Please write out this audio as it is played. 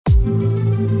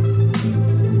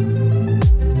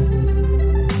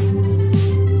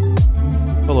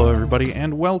everybody,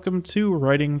 and welcome to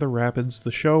Writing the Rapids,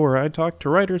 the show where I talk to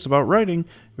writers about writing.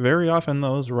 Very often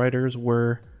those writers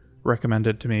were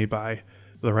recommended to me by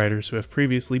the writers who have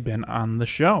previously been on the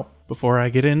show. Before I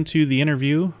get into the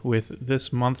interview with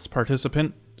this month's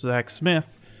participant, Zach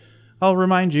Smith, I'll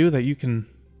remind you that you can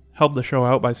help the show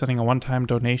out by sending a one-time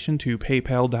donation to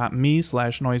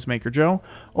paypal.me/noisemakerjoe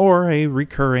or a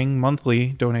recurring monthly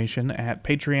donation at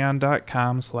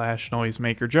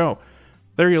patreon.com/noisemakerjoe.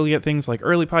 There you'll get things like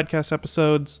early podcast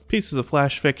episodes, pieces of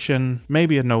flash fiction,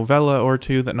 maybe a novella or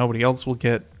two that nobody else will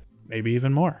get, maybe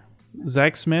even more.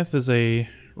 Zach Smith is a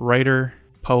writer,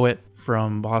 poet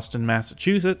from Boston,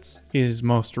 Massachusetts. He has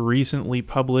most recently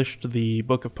published the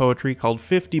book of poetry called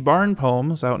 50 Barn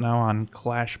Poems, out now on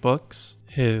Clash Books.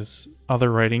 His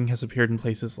other writing has appeared in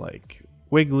places like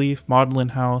Wigleaf, Maudlin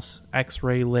House,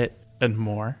 X-Ray Lit, and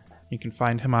more. You can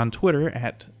find him on Twitter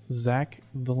at Zach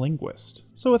the Linguist.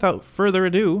 So without further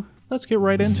ado, let's get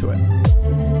right into it.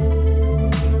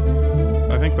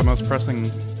 I think the most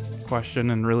pressing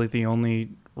question, and really the only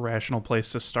rational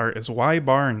place to start, is why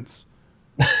Barnes?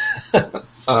 You're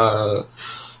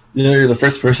the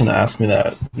first person to ask me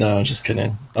that. No, just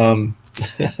kidding.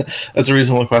 That's a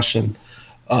reasonable question.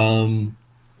 So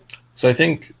I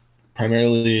think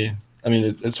primarily,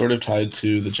 it's sort of tied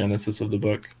to the genesis of the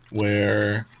book,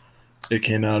 where it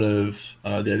came out of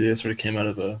the idea sort of came out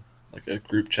of a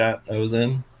group chat I was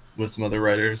in with some other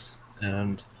writers,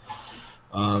 and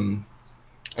I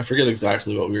forget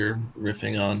exactly what we were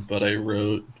riffing on, but I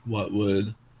wrote what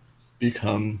would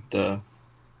become the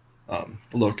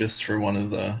locus for one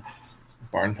of the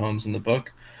barn poems in the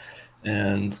book,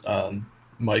 and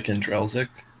Mike Andrelzik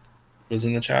was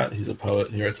in the chat. He's a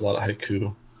poet. He writes a lot of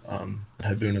haiku,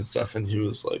 haibun and stuff, and he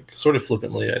was like, sort of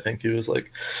flippantly, I think he was like,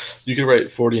 you could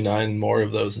write 49 more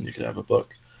of those and you could have a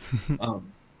book.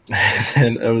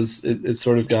 And it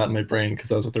sort of got in my brain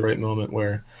because I was at the right moment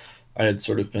where I had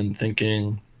sort of been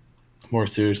thinking more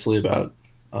seriously about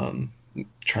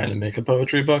trying to make a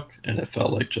poetry book, and it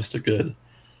felt like just a good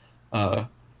sort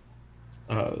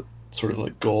of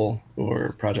like goal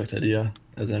or project idea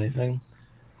as anything.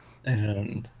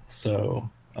 And so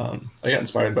I got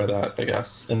inspired by that, I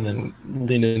guess, and then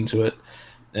leaned into it,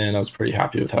 and I was pretty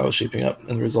happy with how it was shaping up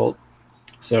and the result.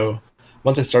 So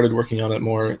once I started working on it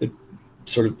more, it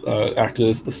sort of acted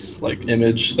as this like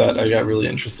image that I got really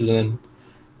interested in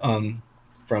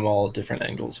from all different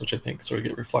angles, which I think sort of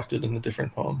get reflected in the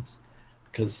different poems,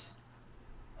 because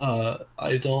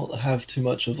I don't have too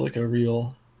much of like a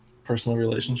real personal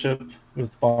relationship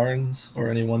with barns or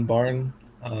any one barn.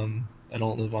 I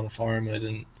don't live on a farm. I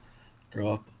didn't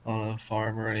grow up on a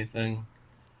farm or anything.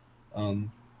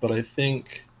 But I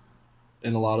think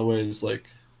in a lot of ways, like,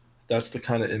 that's the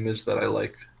kind of image that I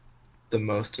like the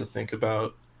most to think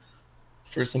about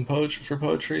for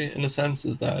poetry, in a sense,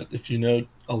 is that if you know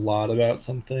a lot about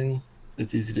something,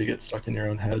 it's easy to get stuck in your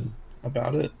own head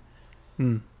about it.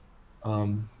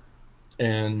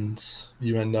 And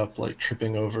you end up like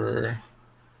tripping over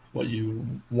what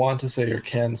you want to say or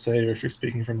can say, or if you're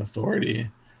speaking from authority,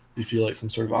 you feel like some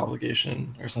sort of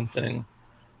obligation or something.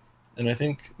 And I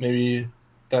think maybe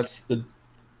that's the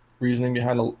reasoning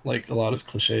behind a lot of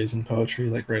cliches in poetry,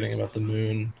 like writing about the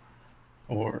moon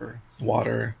or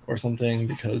water or something,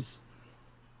 because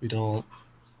they're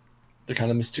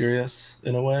kind of mysterious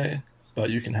in a way, but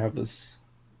you can have this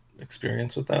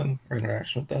experience with them or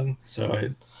interaction with them. So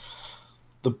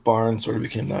the barn sort of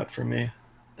became that for me.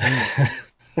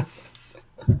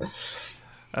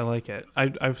 I like it.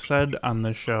 I've said on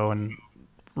this show, and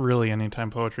really anytime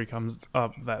poetry comes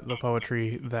up, that the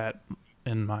poetry that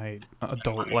in my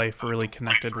adult life really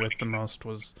connected with the most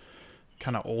was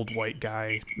kind of old white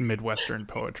guy Midwestern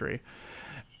poetry.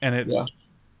 And it's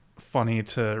funny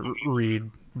to read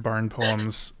barn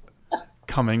poems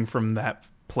coming from that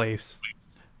place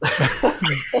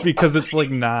because it's like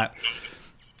not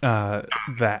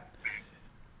that,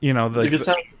 you know, like it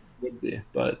sounds like it would be,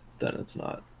 but then it's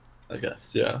not, I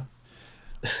guess.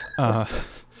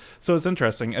 So it's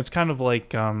interesting. It's kind of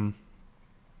like I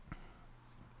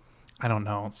don't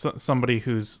know, somebody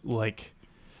who's like,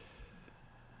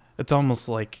 it's almost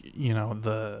like, you know,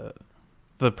 the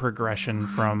progression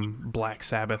from Black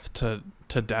Sabbath to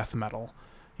death metal.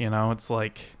 You know, it's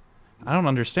like, I don't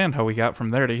understand how we got from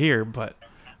there to here, but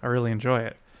I really enjoy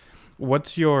it.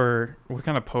 What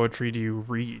kind of poetry do you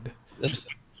read?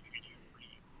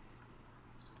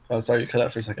 Oh, sorry, you cut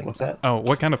out for a second. What's that? Oh,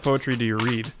 what kind of poetry do you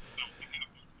read?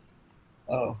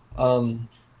 Oh,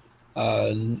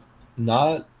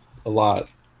 not a lot.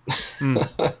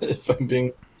 If I'm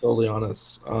being totally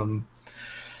honest.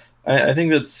 I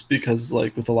think that's because,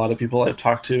 like, with a lot of people I've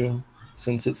talked to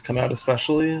since it's come out,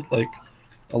 especially, like,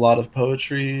 a lot of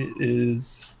poetry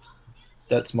is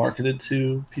that's marketed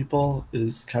to people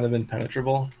is kind of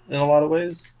impenetrable in a lot of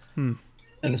ways, Hmm.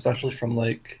 and especially from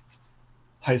like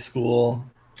high school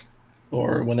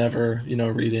or whenever, you know,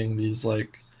 reading these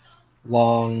like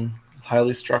long,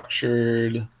 highly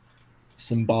structured,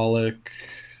 symbolic,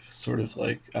 sort of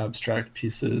like abstract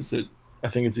pieces that I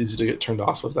think it's easy to get turned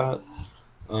off of that.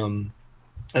 Um,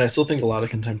 and I still think a lot of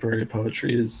contemporary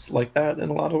poetry is like that in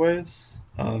a lot of ways,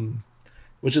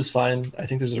 which is fine. I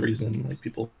think there's a reason like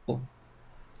people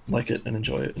like it and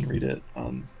enjoy it and read it,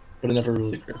 but it never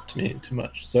really gripped me too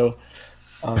much. So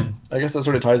I guess that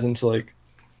sort of ties into like,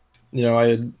 you know, I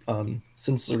had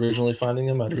since originally finding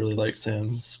him, I'd really liked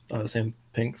Sam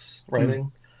Pink's Hmm.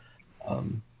 writing,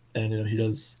 and you know he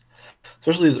does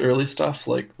especially his early stuff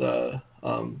like the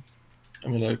I'm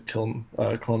gonna clone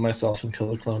myself and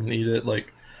kill a clone and eat it.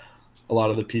 Like a lot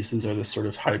of the pieces are this sort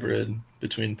of hybrid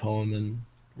between poem and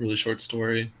really short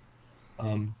story.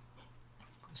 Um,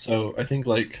 so I think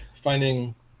like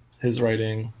finding his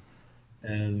writing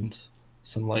and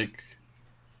some like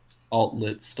alt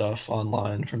lit stuff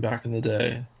online from back in the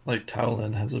day, like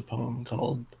Towlin has a poem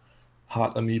called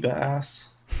 "Hot Amoeba Ass,"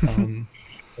 um,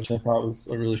 which I thought was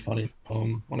a really funny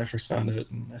poem when I first found it,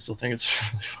 and I still think it's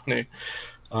really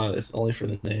funny, if only for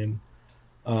the name.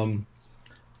 Um,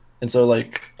 and so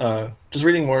like just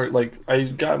reading more, like I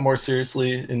got more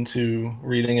seriously into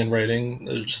reading and writing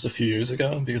just a few years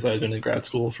ago because I had been in grad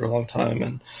school for a long time,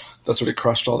 and that sort of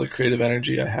crushed all the creative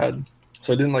energy I had.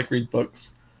 So I didn't like read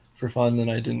books for fun,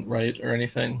 and I didn't write or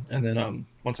anything. And then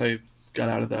once I got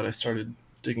out of that, I started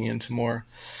digging into more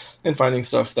and finding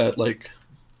stuff that like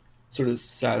sort of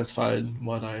satisfied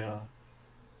what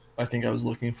I think I was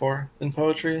looking for in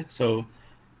poetry. So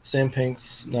Sam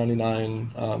Pink's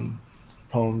 99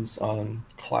 poems on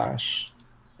Clash.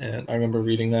 And I remember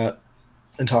reading that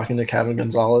and talking to Kevin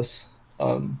Gonzalez,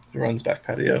 who runs Back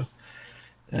Patio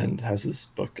and has this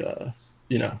book.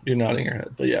 You know, you're nodding your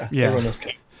head, but yeah, Yeah. everyone knows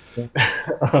Kevin.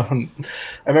 I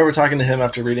remember talking to him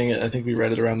after reading it. I think we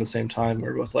read it around the same time. We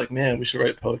were both like, "Man, we should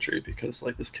write poetry because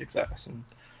like this kicks ass," and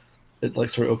it like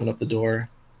sort of opened up the door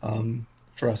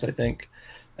for us, I think.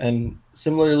 And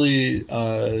similarly,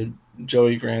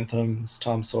 Joey Grantham's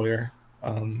Tom Sawyer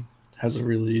has a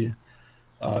really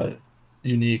uh,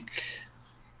 unique,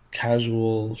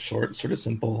 casual, short, sort of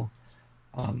simple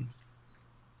um,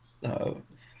 uh,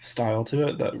 style to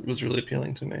it that was really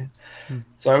appealing to me. Hmm.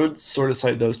 So I would sort of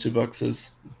cite those two books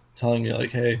as telling me like,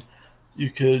 hey, you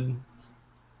could.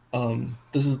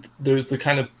 There's the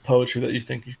kind of poetry that you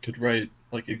think you could write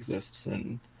like exists,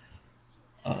 and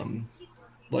um,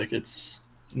 like it's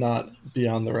not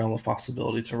beyond the realm of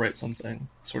possibility to write something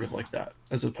sort of like that,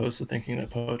 as opposed to thinking that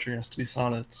poetry has to be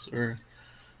sonnets or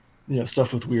you know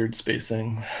stuff with weird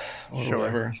spacing or Sure.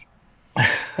 whatever.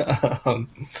 um,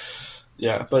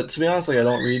 yeah, but to be honest, like I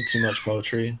don't read too much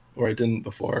poetry, or I didn't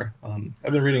before.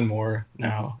 I've been reading more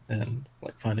now and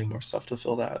like finding more stuff to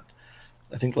fill that.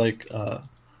 I think like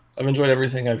I've enjoyed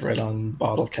everything I've read on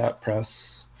Bottle Cap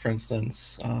Press, for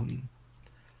instance.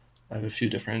 I have a few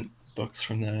different books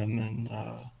from them, and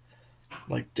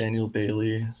like Daniel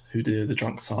Bailey, who did the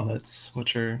Drunk Sonnets,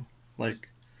 which are like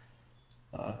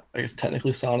I guess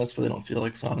technically sonnets, but they don't feel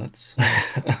like sonnets.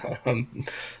 um, you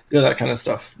know that kind of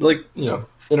stuff, like you know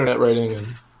internet writing and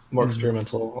more Hmm.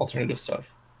 experimental alternative stuff.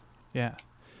 Yeah.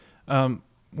 Um,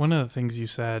 One of the things you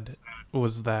said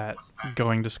was that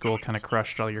going to school kind of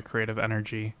crushed all your creative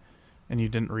energy and you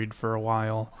didn't read for a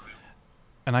while.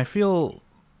 And I feel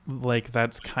like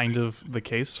that's kind of the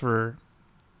case for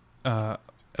uh,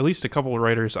 at least a couple of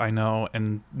writers I know,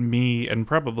 and me, and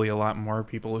probably a lot more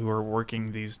people who are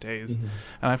working these days. Mm-hmm.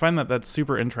 And I find that that's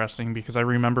super interesting because I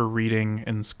remember reading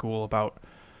in school about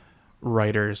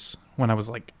writers when I was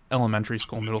like elementary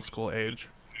school, middle school age.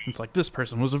 It's like this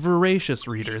person was a voracious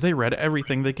reader. They read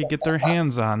everything they could get their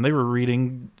hands on. They were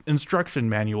reading instruction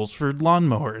manuals for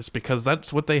lawnmowers because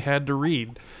that's what they had to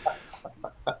read.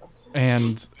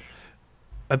 And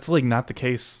that's like not the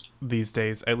case these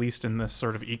days, at least in this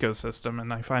sort of ecosystem.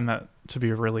 And I find that to be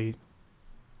a really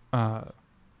uh,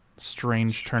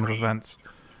 strange turn of events.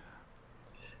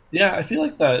 Yeah, I feel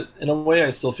like that in a way. I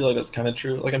still feel like that's kind of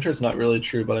true. Like I'm sure it's not really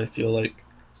true, but I feel like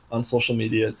on social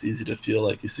media it's easy to feel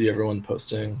like you see everyone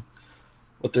posting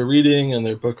what they're reading and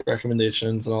their book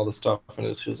recommendations and all this stuff, and it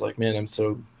just feels like, man, I'm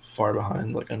so far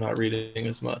behind. Like I'm not reading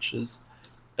as much as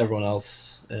everyone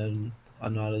else, and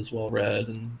I'm not as well read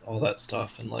and all that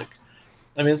stuff. And like,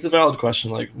 I mean, it's a valid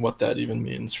question, like what that even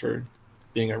means for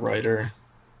being a writer.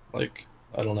 Like,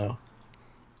 I don't know.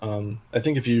 I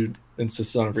think if you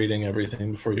insisted on reading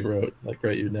everything before you wrote, like,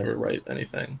 right, you'd never write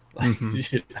anything. Like,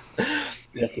 Mm-hmm.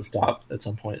 you have to stop at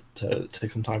some point to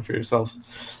take some time for yourself.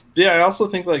 But yeah, I also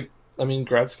think like, I mean,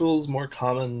 grad school is more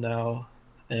common now,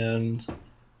 and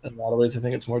in a lot of ways, I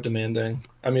think it's more demanding.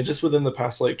 I mean, just within the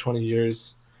past like 20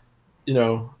 years,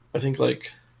 I think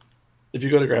like if you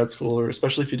go to grad school, or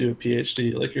especially if you do a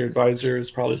PhD, like your advisor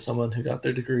is probably someone who got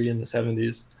their degree in the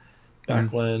 70s, back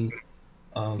Mm. when,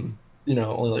 um,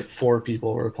 only like four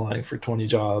people were applying for 20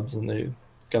 jobs, and they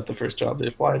got the first job they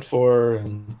applied for,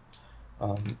 and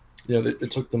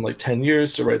it took them like 10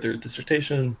 years to write their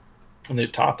dissertation, and they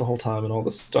taught the whole time and all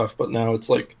this stuff. But now it's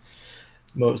like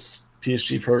most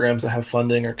PhD programs that have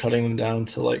funding are cutting them down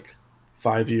to like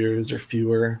 5 years or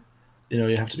fewer.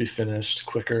 You have to be finished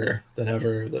quicker than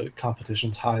ever. The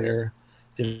competition's higher.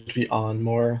 You have to be on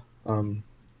more.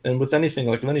 And with anything,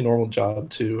 like with any normal job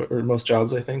too, or most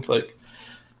jobs, I think, like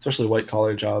especially white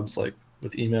collar jobs, like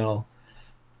with email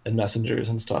and messengers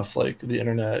and stuff, like the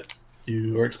internet,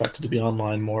 you are expected to be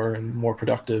online more and more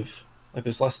productive. Like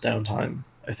there's less downtime,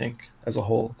 I think, as a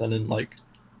whole than in like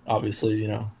obviously,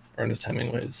 Ernest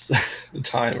Hemingway's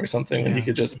time or something when he Yeah.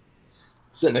 could just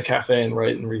sit in a cafe and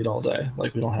write and read all day.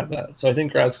 Like we don't have that. So I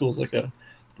think grad school is like a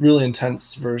really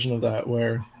intense version of that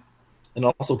where, and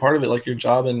also part of it, like your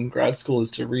job in grad school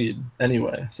is to read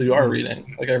anyway. So you are Mm.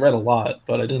 reading. Like I read a lot,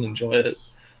 but I didn't enjoy it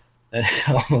and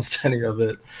almost any of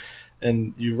it.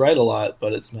 And you write a lot,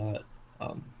 but it's not,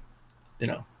 um, you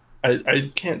know,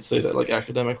 I can't say that like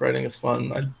academic writing is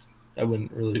fun. I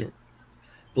wouldn't really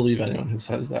believe anyone who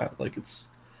says that. Like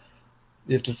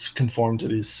you have to conform to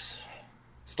these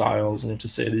styles, and you have to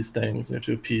say these things, and you have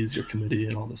to appease your committee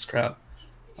and all this crap.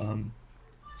 Um,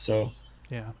 so,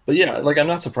 Yeah. but yeah, like I'm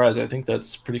not surprised. I think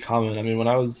that's pretty common. I mean, when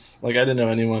I was like, I didn't know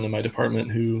anyone in my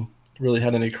department who really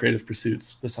had any creative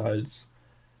pursuits besides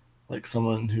like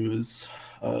someone who was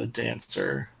a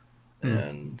dancer Mm.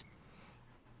 and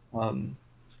um,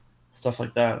 stuff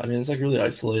like that. I mean, it's like really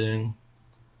isolating.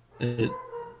 It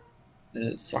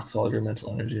it sucks all of your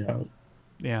mental energy out.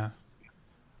 Yeah.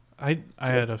 I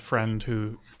So had a friend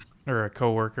who, or a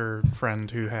coworker friend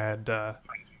who had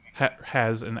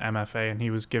has an MFA, and he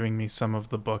was giving me some of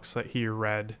the books that he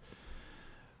read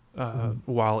mhm.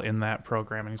 while in that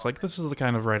program, and he's like, "This is the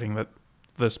kind of writing that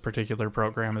this particular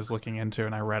program is looking into,"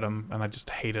 and I read them, and I just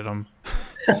hated them.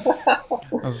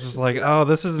 I was just like, "Oh,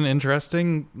 this isn't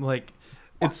interesting." Like,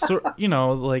 it's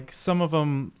like some of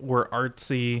them were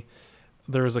artsy.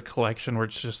 There was a collection where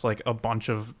it's just like a bunch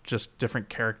of just different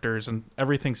characters, and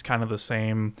everything's kind of the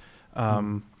same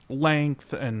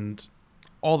length, and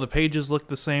all the pages looked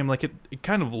the same. Like it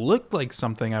kind of looked like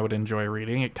something I would enjoy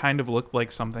reading. It kind of looked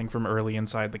like something from early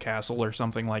Inside the Castle or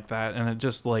something like that, and it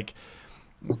just like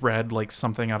read like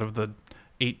something out of the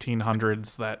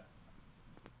 1800s that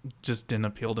just didn't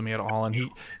appeal to me at all. And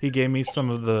he gave me some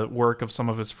of the work of some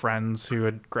of his friends who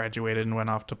had graduated and went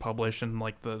off to publish in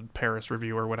like the Paris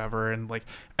Review or whatever, and like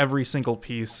every single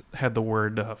piece had the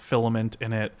word filament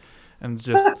in it, and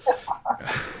just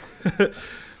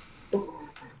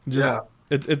just Yeah.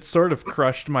 it sort of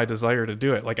crushed my desire to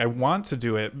do it. Like I want to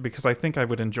do it because I think I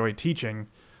would enjoy teaching,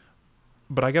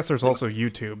 but I guess there's Yeah. also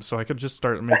YouTube, so I could just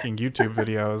start making YouTube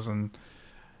videos. And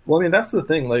Well, I mean, that's the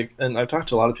thing. Like, and I've talked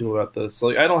to a lot of people about this.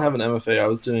 Like, I don't have an MFA. I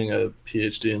was doing a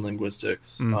PhD in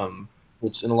linguistics, mm,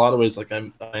 which in a lot of ways, like,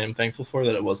 I am thankful for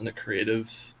that it wasn't a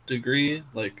creative degree.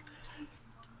 Like,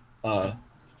 uh,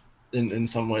 in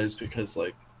some ways, because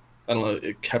like, I don't know,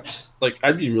 it kept like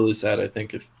I'd be really sad. I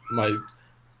think if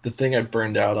the thing I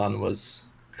burned out on was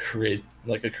create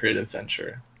like a creative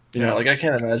venture. yeah, Like I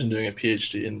can't imagine doing a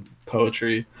PhD in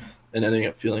poetry and ending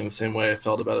up feeling the same way I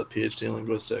felt about a PhD in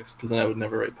linguistics, because then I would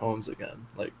never write poems again.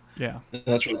 Like, yeah, and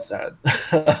that's really sad.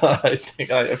 I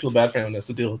think I feel bad for anyone who has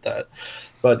to deal with that.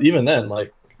 But even then,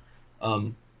 like,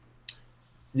 um,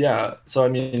 yeah. So I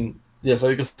mean, yeah. So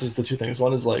I guess there's the two things.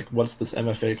 One is like, what's this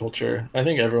MFA culture? I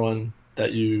think everyone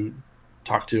that you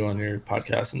talk to on your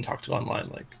podcast and talk to online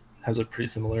like has a pretty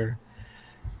similar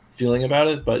feeling about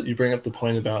it. But you bring up the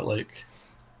point about like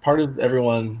part of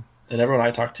everyone and everyone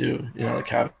I talk to, like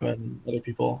Kevin and other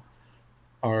people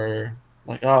are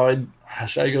like, oh,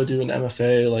 should I go do an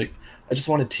MFA? Like, I just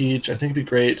want to teach. I think it'd be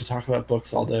great to talk about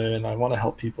books all day, and I want to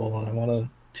help people, and I want to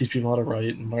teach people how to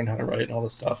write and learn how to write and all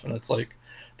this stuff. And it's like,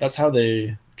 that's how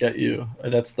they get you.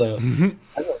 That's the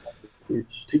I don't know, that's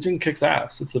teaching kicks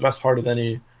ass. It's the best part of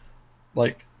any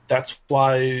like. That's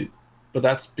why, but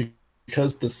that's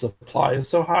because the supply is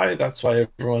so high. That's why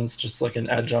everyone's just like an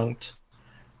adjunct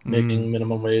mm, making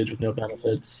minimum wage with no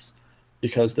benefits,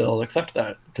 because they'll accept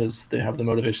that because they have the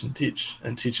motivation to teach,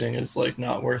 and teaching is like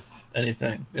not worth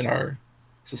anything in our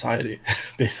society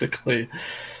basically.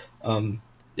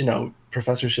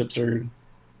 Professorships are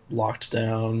locked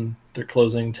down. They're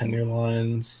closing tenure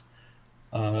lines.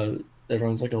 Uh,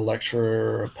 Everyone's like a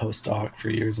lecturer or a postdoc for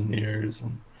years and years,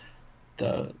 and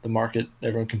the market,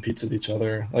 everyone competes with each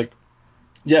other. Like,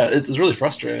 yeah, it's really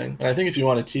frustrating. And I think if you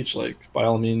want to teach, like, by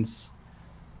all means,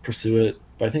 pursue it.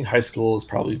 But I think high school is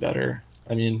probably better.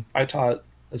 I mean, I taught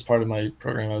as part of my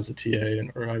program. I was a TA,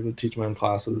 and or I would teach my own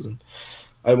classes, and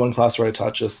I had one class where I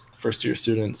taught just first year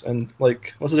students. And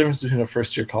like, what's the difference between a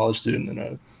first year college student and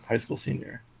a high school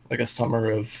senior? Like a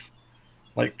summer of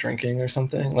like drinking or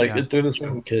something. Like Yeah. they're the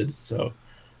same kids, so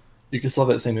you can still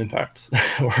have that same impact,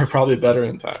 or probably a better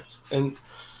impact. And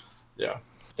yeah,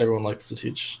 everyone likes to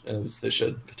teach as they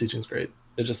should because teaching's great.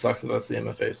 It just sucks that that's the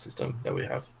MFA system that we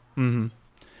have. Mm-hmm.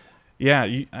 Yeah,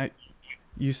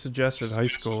 you suggested high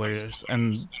schoolers,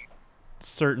 and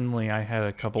certainly I had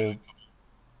a couple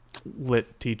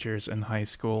lit teachers in high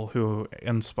school who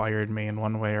inspired me in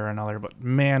one way or another, but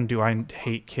man, do I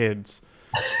hate kids.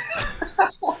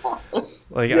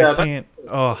 Like, I Yeah, can't.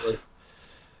 Oh, like,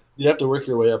 you have to work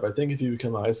your way up. I think if you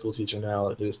become a high school teacher now,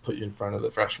 like they just put you in front of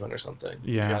the freshmen or something.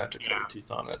 You're yeah. gonna have to cut your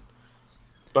teeth on it.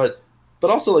 But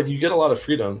also like you get a lot of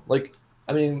freedom. Like,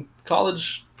 I mean,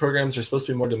 college programs are supposed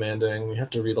to be more demanding. You have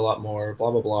to read a lot more,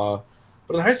 blah blah blah.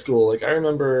 But in high school, like I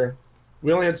remember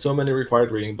we only had so many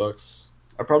required reading books.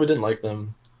 I probably didn't like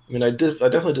them. I mean, I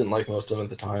definitely didn't like most of them at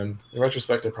the time. In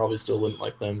retrospect, I probably still wouldn't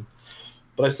like them.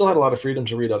 But I still had a lot of freedom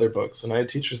to read other books, and I had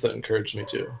teachers that encouraged me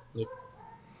to. Like,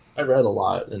 I read a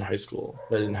lot in high school,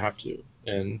 but I didn't have to,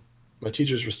 and my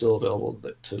teachers were still available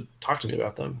to talk to me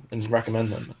about them and recommend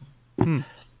them. Hmm.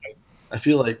 I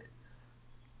feel like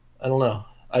I don't know.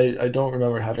 I don't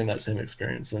remember having that same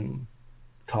experience in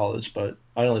college, but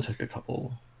I only took a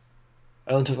couple.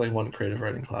 I only took like one creative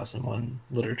writing class and one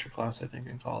literature class, I think,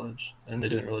 in college, and they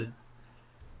didn't really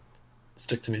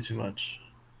stick to me too much.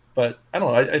 But I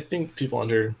don't know. I think people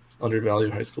undervalue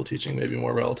high school teaching maybe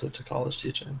more relative to college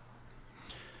teaching.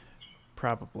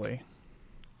 Probably.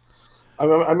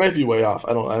 I might be way off.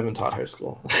 I don't. I haven't taught high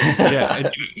school.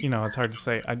 Yeah, it's hard to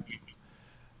say.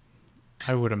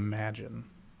 I would imagine,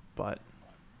 but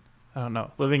I don't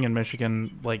know. Living in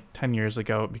Michigan, like 10 years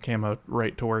ago, it became a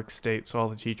right to work state, so all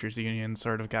the teachers' unions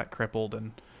sort of got crippled.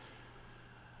 And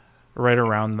right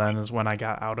around then is when I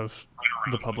got out of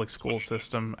the public school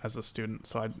system as a student,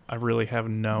 so I really have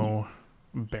no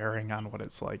bearing on what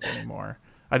it's like anymore.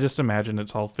 I just imagine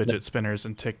it's all fidget spinners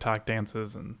and TikTok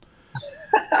dances and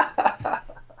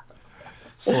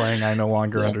slang I no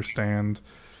longer understand.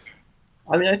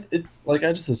 I mean, it's like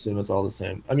I just assume it's all the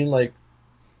same. I mean, like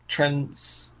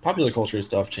trends, popular culture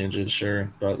stuff changes, sure,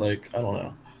 but like I don't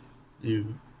know.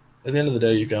 You At the end of the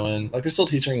day, you go in like they're still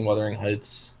teaching Wuthering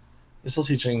Heights. They're still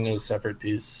teaching a separate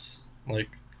piece. Like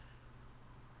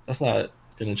that's not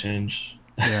gonna change.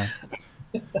 Yeah.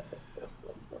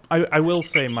 I will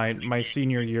say my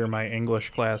senior year, my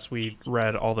English class, we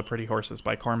read All the Pretty Horses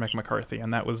by Cormac McCarthy,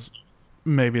 and that was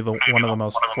maybe one of the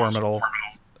most formidable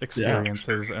Yeah.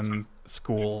 experiences in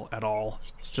school at all.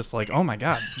 It's just like, oh my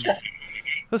god,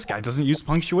 this guy doesn't use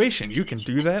punctuation. You can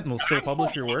do that and we'll still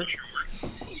publish your work.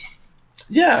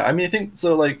 Yeah, I mean, I think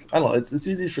so. Like, I don't know. It's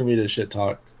easy for me to shit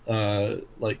talk,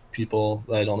 like people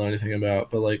that I don't know anything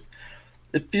about, but like,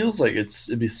 it feels like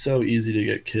it'd be so easy to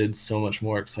get kids so much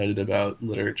more excited about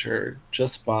literature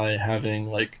just by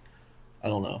having like, I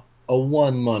don't know, a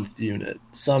 1 month unit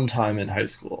sometime in high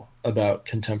school about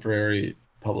contemporary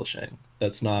publishing.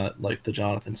 That's not like the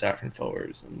Jonathan Safran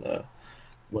Fowers and the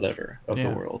whatever of the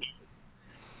Yeah. world.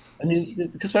 I mean,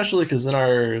 especially because in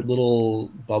our little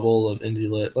bubble of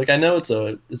indie lit, like I know it's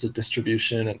a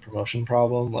distribution and promotion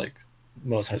problem. Like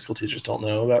most high school teachers don't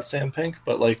know about Sam Pink,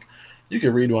 but like you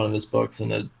could read one of his books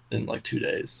in like 2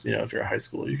 days. You know, if you're a high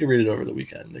schooler, you could read it over the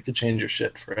weekend. It could change your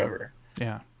shit forever.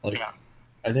 Yeah. Like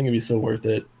I think it'd be so worth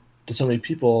it to so many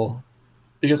people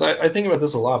because I think about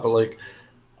this a lot. But like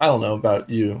I don't know about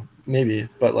you, maybe,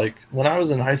 but like when I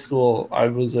was in high school, I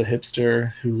was a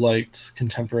hipster who liked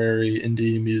contemporary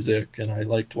indie music and I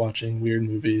liked watching weird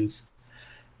movies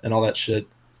and all that shit.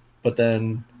 But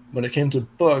then when it came to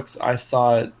books, I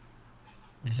thought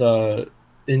the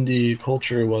indie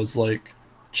culture was like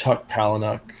Chuck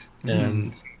Palahniuk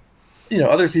Mm. and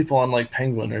other people on like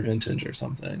Penguin or Vintage or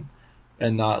something,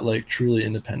 and not like truly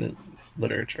independent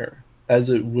literature as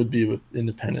it would be with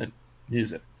independent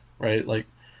music, right? Like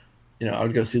I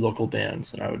would go see local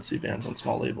bands and I would see bands on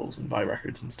small labels and buy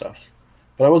records and stuff.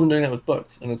 But I wasn't doing that with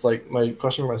books. And it's like my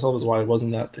question for myself is why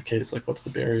wasn't that the case? Like what's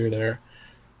the barrier there?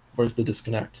 Where's the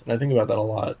disconnect? And I think about that a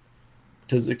lot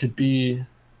because it could be,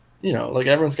 like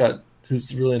everyone's got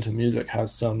who's really into music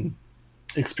has some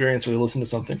experience where they listen to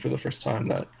something for the first time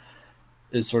that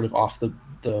is sort of off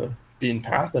the beaten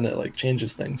path, and it like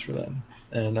changes things for them.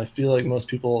 And I feel like most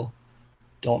people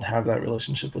don't have that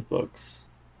relationship with books,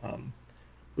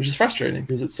 which is frustrating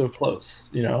because it's so close,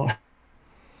 you know.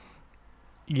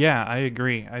 Yeah, I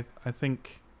agree. I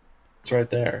think It's right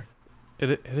there.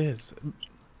 it is.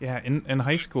 Yeah, in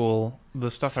high school,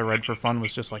 the stuff I read for fun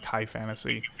was just like high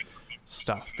fantasy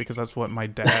stuff because that's what my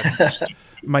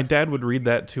dad would read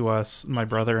that to us, my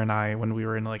brother and I, when we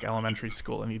were in like elementary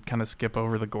school, and he'd kind of skip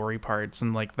over the gory parts,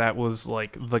 and like that was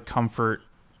like the comfort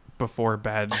before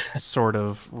bed sort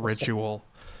of ritual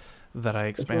that I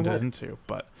expanded into.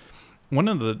 But one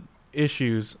of the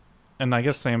issues, and I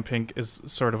guess Sam Pink is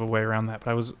sort of a way around that,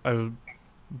 but I've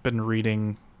been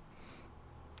reading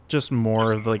just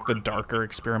more of like the darker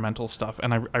experimental stuff,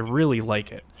 and I really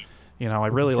like it. You know, I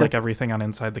really like everything on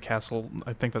Inside the Castle.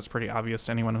 I think that's pretty obvious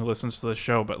to anyone who listens to the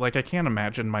show, but like I can't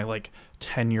imagine my like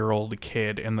 10-year-old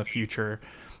kid in the future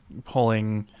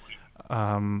pulling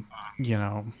you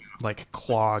know, like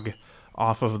Clog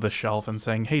off of the shelf and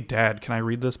saying, "Hey dad, can I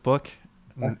read this book?"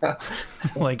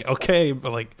 Like, okay,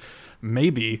 but like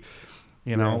maybe,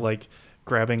 you know, like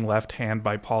grabbing Left Hand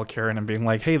by Paul Kieran and being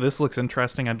like, "Hey, this looks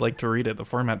interesting. I'd like to read it." The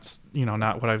format's, you know,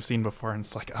 not what I've seen before, and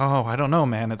it's like, "Oh, I don't know,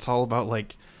 man. It's all about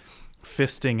like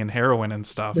fisting and heroin and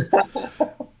stuff."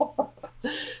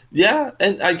 Yeah,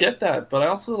 and I get that, but I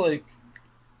also like,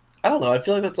 I don't know. I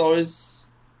feel like that's always.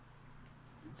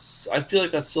 I feel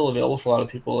like that's still available for a lot of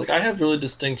people. Like I have really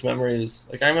distinct memories.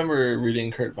 Like I remember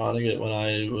reading Kurt Vonnegut when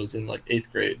I was in like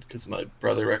 8th grade because my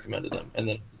brother recommended him, and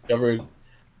then discovered,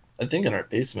 I think in our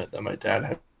basement, that my dad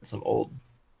had some old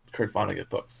Kurt Vonnegut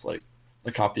books, like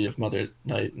a copy of Mother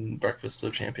Night and Breakfast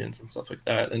of Champions and stuff like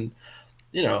that. And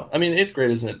you know, I mean, 8th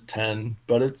grade isn't 10,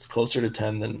 but it's closer to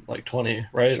 10 than like 20,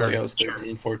 right? Sure. Like I was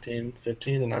 13, 14,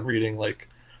 15, and I'm reading like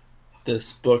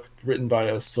this book written by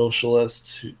a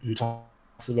socialist who talks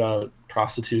about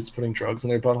prostitutes putting drugs in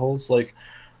their buttholes. Like,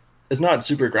 it's not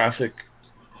super graphic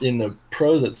in the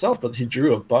prose itself, but he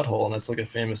drew a butthole, and it's like a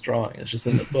famous drawing. It's just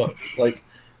in the book. Like,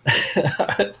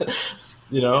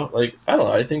 you know, like, I don't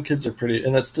know. I think kids are pretty,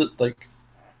 and that's still, like,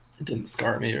 it didn't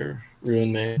scar me or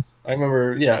ruin me. I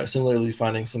remember, yeah, similarly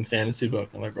finding some fantasy book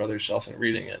on my brother's shelf and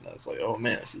reading it, and I was like, oh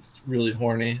man, this is really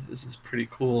horny. This is pretty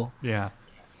cool. Yeah.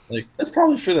 Like, that's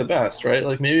probably for the best, right?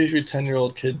 Like, maybe if your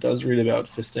 10-year-old kid does read about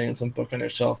fisting in some book on their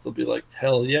shelf, they'll be like,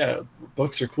 hell yeah,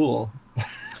 books are cool.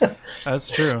 That's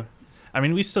true. I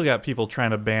mean, we still got people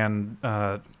trying to ban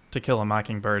To Kill a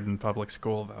Mockingbird in public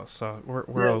school, though, so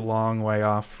we're a long way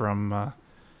off from.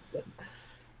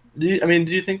 Do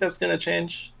you think that's going to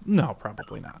change? No,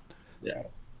 probably not. Yeah.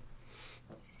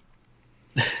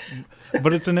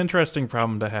 But it's an interesting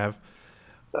problem to have.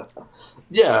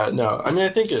 Yeah, no. I mean, I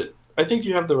think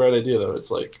you have the right idea, though. It's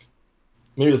like,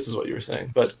 maybe this is what you were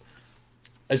saying, but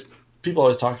people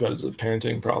always talk about it as a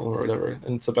parenting problem or whatever,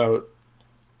 and it's about,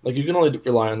 like, you can only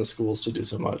rely on the schools to do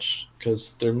so much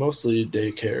because they're mostly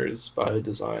daycares by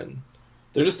design.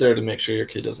 They're just there to make sure your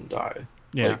kid doesn't die.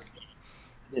 Yeah. Like,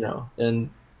 you know, and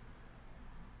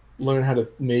learn how to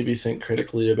maybe think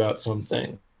critically about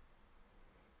something.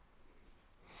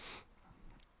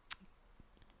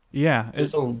 Yeah,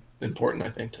 It's so important, I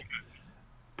think, to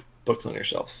books on your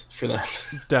shelf for them.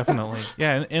 definitely.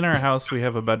 Yeah, in our house we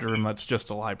have a bedroom that's just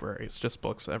a library. It's just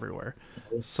books everywhere.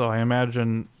 So I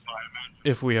imagine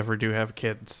if we ever do have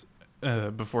kids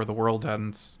before the world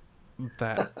ends,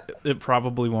 that it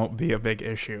probably won't be a big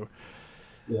issue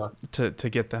Yeah. to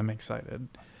get them excited.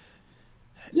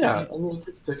 Yeah, I mean,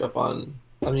 kids pick up on.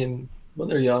 I mean, when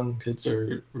they're young,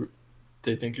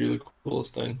 they think you're the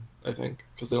coolest thing. I think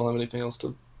because they don't have anything else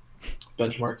to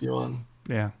benchmark you on.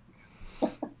 Yeah.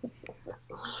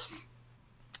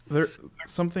 There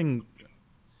something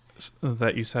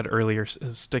that you said earlier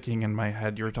is sticking in my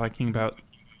head. You were talking about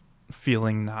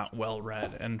feeling not well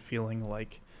read and feeling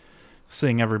like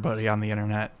seeing everybody on the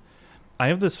internet. I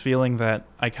have this feeling that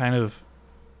I kind of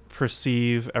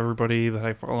perceive everybody that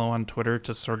I follow on Twitter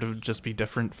to sort of just be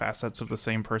different facets of the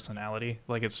same personality.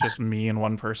 Like it's just me and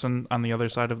one person on the other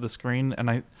side of the screen, and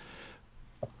I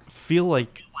feel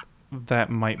like that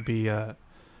might be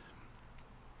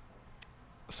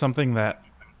something that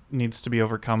needs to be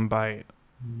overcome by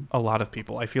a lot of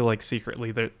people. I feel like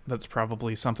secretly that's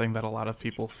probably something that a lot of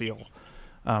people feel.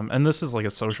 And this is like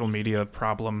a social media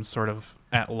problem sort of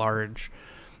at large,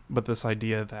 but this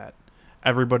idea that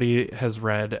everybody has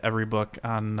read every book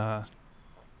on,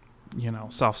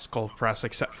 Soft Skull Press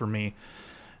except for me.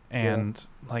 And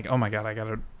like, oh my God, I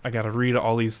gotta read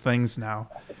all these things now.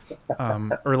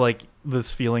 Or like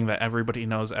this feeling that everybody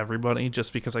knows everybody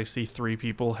just because I see 3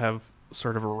 people have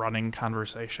sort of a running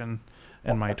conversation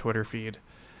in my Twitter feed.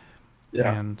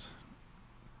 Yeah. And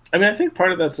I mean, I think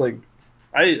part of that's like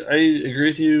I agree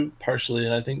with you partially,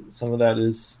 and I think some of that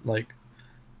is like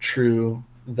true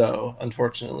though.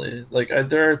 Unfortunately, like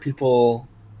there are people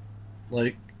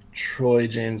like Troy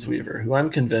James Weaver, who I'm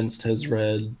convinced has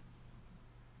read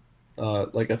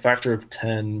like a factor of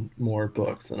 10 more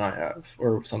books than I have,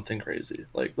 or something crazy.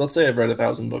 Like, let's say I've read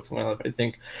 1,000 books in my life. I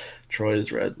think Troy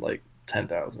has read like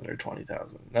 10,000 or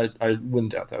 20,000. I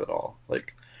wouldn't doubt that at all.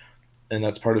 Like, and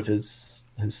that's part of his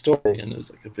story, and it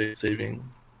was like a big saving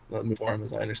move for him,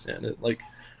 as I understand it. Like,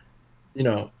 you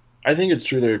know, I think it's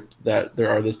true that there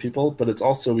are those people, but it's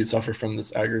also we suffer from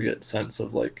this aggregate sense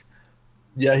of like,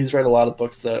 yeah, he's read a lot of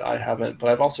books that I haven't, but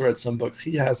I've also read some books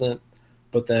he hasn't.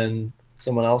 But then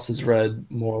someone else has read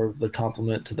more of the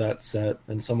complement to that set,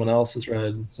 and someone else has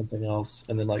read something else,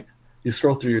 and then like you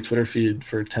scroll through your Twitter feed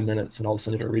for 10 minutes, and all of a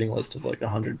sudden you have a reading list of like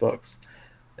 100 books,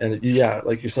 and yeah,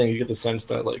 like you're saying, you get the sense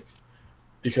that like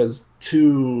because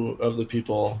two of the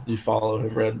people you follow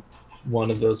have read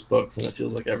one of those books, and it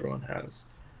feels like everyone has.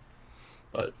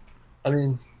 But I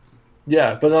mean,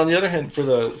 yeah, but on the other hand, for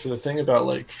the thing about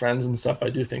like friends and stuff,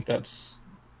 I do think that's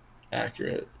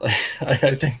accurate. Like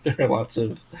I think there are lots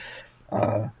of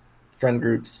uh, friend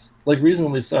groups, like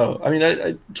reasonably so. I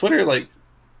mean, Twitter, like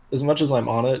as much as I'm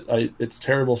on it, it's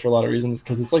terrible for a lot of reasons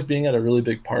because it's like being at a really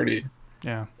big party.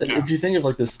 Yeah. If you think of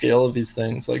like the scale of these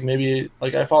things, like maybe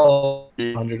like I follow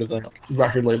 100 of them, like,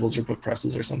 record labels or book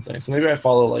presses or something. So maybe I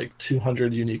follow like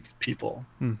 200 unique people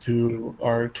who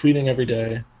are tweeting every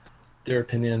day their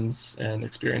opinions and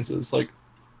experiences. Like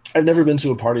I've never been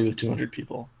to a party with 200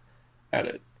 people at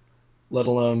it, let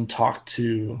alone talk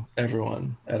to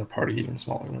everyone at a party even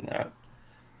smaller than that.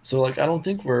 So like I don't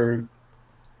think we're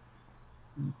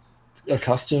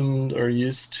accustomed or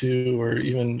used to or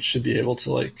even should be able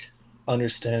to like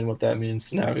understand what that means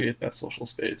to navigate that social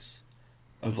space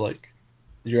of like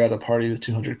you're at a party with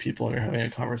 200 people and you're having a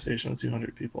conversation with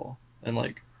 200 people and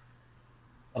like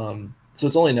so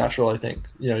it's only natural, I think,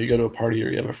 you go to a party or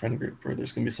you have a friend group where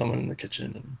there's going to be someone in the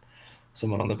kitchen and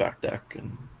someone on the back deck,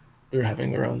 and they're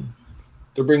having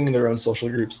they're bringing their own social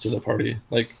groups to the party.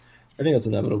 Like I think that's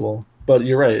inevitable, but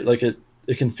you're right, like it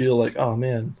can feel like, oh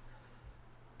man,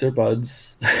 they're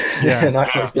buds. Yeah. And I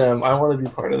like them, I want to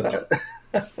be part of that.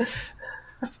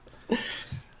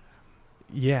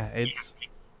 Yeah, it's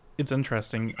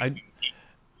interesting. I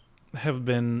have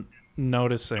been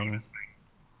noticing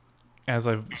as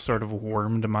I've sort of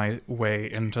wormed my way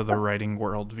into the writing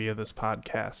world via this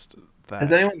podcast that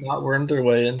Has anyone not wormed their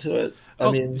way into it?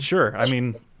 I mean, sure. I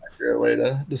mean, accurate way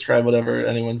to describe whatever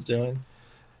anyone's doing.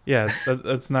 yeah,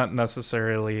 that's not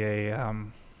necessarily a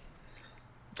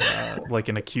like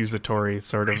an accusatory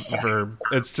sort of verb.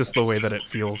 It's just the way that it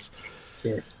feels.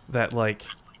 Sure. That like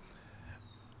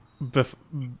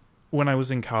when I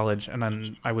was in college and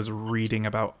then I was reading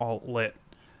about alt lit,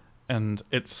 and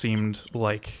it seemed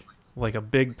like a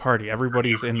big party.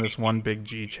 Everybody's in this one big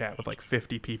G chat with like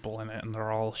 50 people in it, and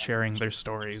they're all sharing their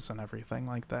stories and everything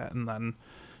like that. And then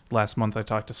last month I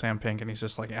talked to Sam Pink, and he's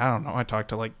just like, I don't know, I talked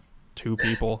to like 2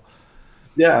 people.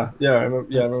 Yeah, I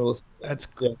remember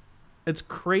listening. It's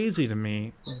crazy to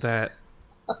me that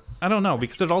I don't know,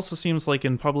 because it also seems like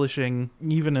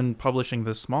even in publishing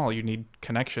this small, you need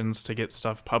connections to get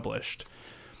stuff published.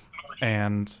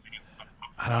 And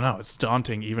I don't know, it's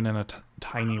daunting even in a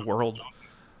tiny world.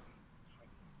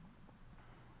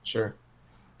 Sure.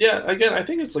 Yeah, again, I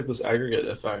think it's like this aggregate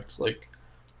effect. Like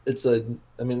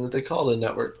I mean, they call it a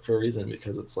network for a reason,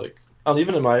 because it's like,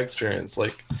 even in my experience,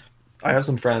 like I have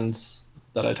some friends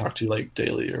that I talk to like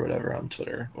daily or whatever on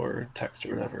Twitter or text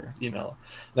or whatever, email.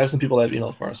 And I have some people that I have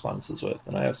email correspondences with,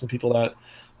 and I have some people that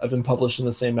I've been published in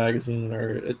the same magazine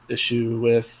or issue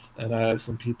with, and I have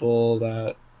some people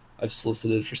that I've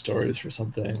solicited for stories for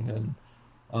something,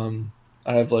 and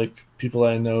I have like people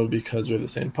I know because we have the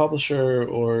same publisher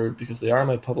or because they are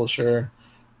my publisher.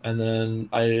 And then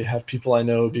I have people I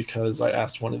know because I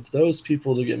asked one of those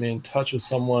people to get me in touch with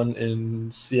someone in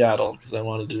Seattle because I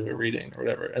wanted to do a reading or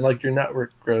whatever. And like your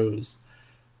network grows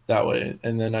that way.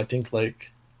 And then I think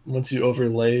like once you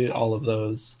overlay all of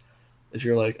those, if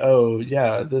you're like, oh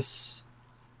yeah, this,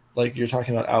 like you're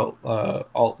talking about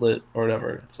alt lit or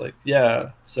whatever, it's like,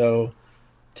 yeah, so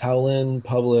Tao Lin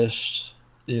published,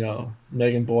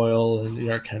 Megan Boyle and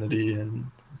E.R. Kennedy and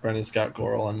Brennan Scott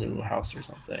Gorel on New House or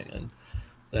something. And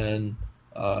then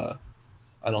I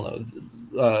don't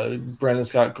know, Brennan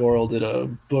Scott Gorel did a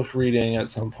book reading at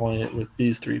some point with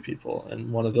these 3 people, and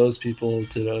one of those people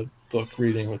did a book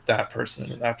reading with that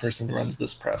person, and that person runs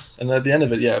this press. And at the end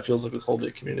of it, yeah, it feels like this whole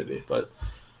big community, but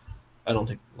I don't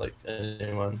think like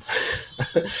anyone.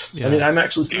 Yeah. I mean, I'm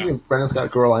actually, speaking of Brennan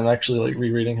Scott Gorel, I'm actually like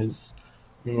rereading his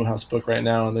House book right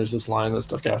now, and there's this line that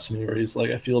stuck out to me where he's like,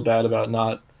 I feel bad about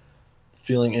not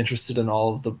feeling interested in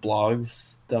all of the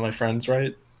blogs that my friends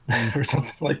write or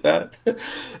something like that.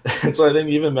 And so I think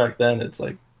even back then it's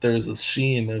like there's this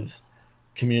sheen of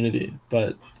community,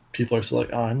 but people are still like,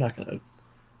 oh, I'm not gonna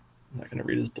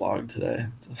read his blog today.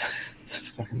 It's a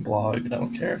fucking blog. I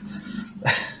don't care.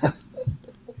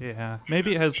 Yeah,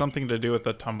 maybe it has something to do with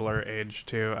the Tumblr age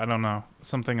too. I don't know.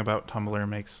 Something about Tumblr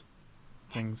makes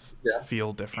things Yeah.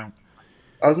 feel different.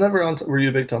 I was never on. Were you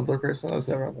a big Tumblr person? I was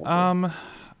never on Tumblr.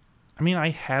 I mean, I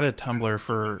had a Tumblr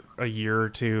for a year or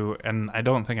two, and I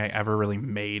don't think I ever really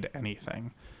made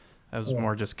anything. I was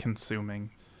more just consuming.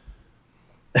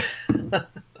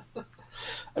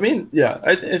 I mean, yeah,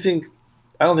 I think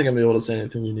I don't think I'm able to say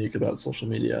anything unique about social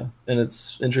media, and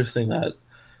it's interesting that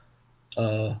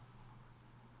uh,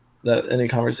 that any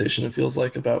conversation it feels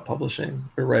like about publishing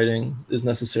or writing is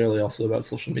necessarily also about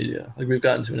social media. Like we've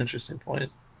gotten to an interesting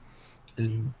point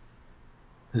in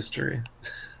history.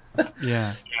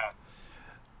 Yeah.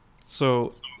 So,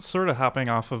 sort of hopping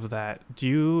off of that, do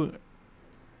you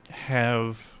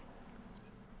have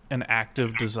an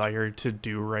active desire to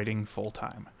do writing full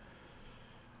time?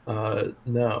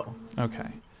 No, Okay.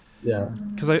 yeah,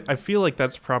 Because I feel like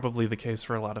that's probably the case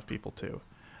for a lot of people too.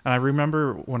 And I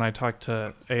remember when I talked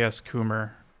to A.S.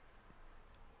 Coomer,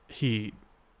 he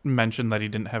mentioned that he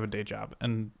didn't have a day job.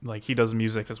 And like he does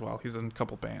music as well. He's in a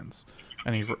couple bands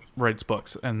and he writes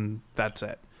books and that's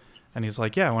it. And he's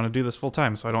like, yeah, I want to do this full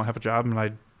time so I don't have a job and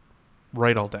I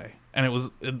write all day. And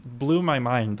it blew my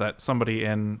mind that somebody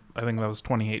in, I think that was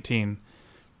 2018,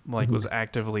 like was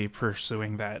actively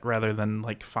pursuing that rather than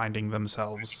like finding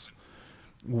themselves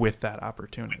with that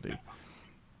opportunity.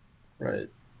 right.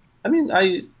 I mean,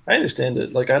 I understand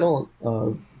it. Like I don't.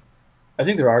 I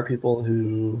think there are people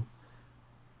who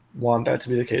want that to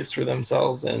be the case for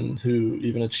themselves and who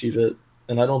even achieve it,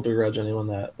 and I don't begrudge anyone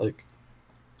that. Like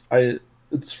I,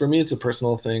 it's for me, it's a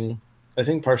personal thing. I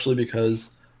think partially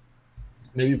because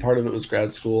maybe part of it was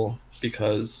grad school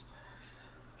because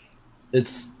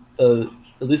it's at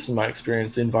least in my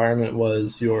experience, the environment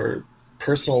was your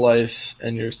personal life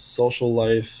and your social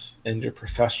life and your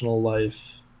professional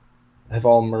life have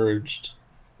all merged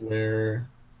where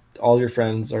all your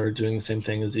friends are doing the same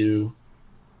thing as you,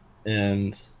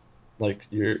 and like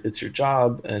it's your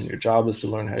job, and your job is to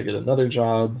learn how to get another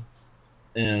job,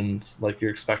 and like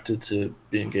you're expected to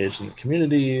be engaged in the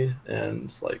community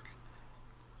and like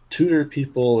tutor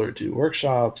people or do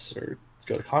workshops or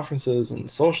go to conferences and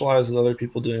socialize with other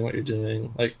people doing what you're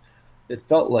doing. Like it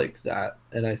felt like that,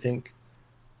 and I think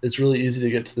it's really easy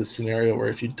to get to this scenario where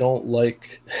if you don't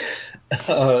like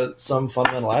some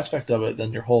fundamental aspect of it,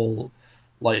 then your whole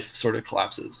life sort of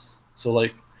collapses. So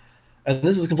like, and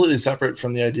this is completely separate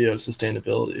from the idea of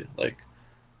sustainability. Like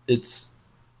it's,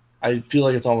 I feel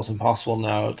like it's almost impossible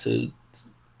now to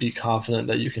be confident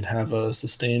that you can have a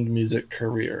sustained music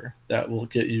career that will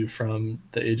get you from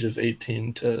the age of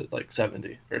 18 to like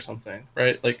 70 or something,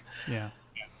 right? Like Yeah.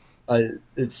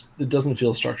 it doesn't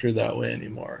feel structured that way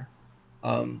anymore.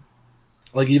 Um,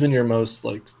 like even your most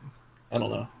like, I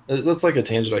don't know. That's like a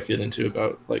tangent I could get into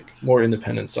about like more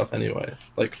independent stuff anyway.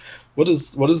 Like what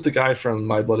does the guy from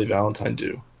My Bloody Valentine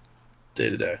do day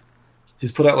to day?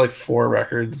 He's put out like 4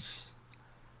 records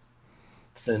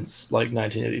since like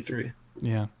 1983.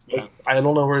 Yeah. Like, I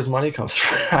don't know where his money comes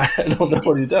from. I don't know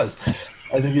what he does.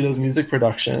 I think he does music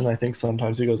production. I think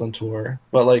sometimes he goes on tour,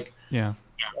 but like Yeah.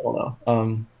 I don't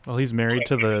know. Well, he's married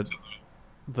to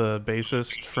the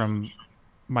bassist from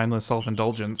Mindless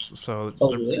Self-Indulgence, so Oh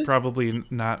they're really? probably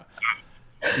not.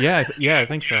 Yeah, yeah, I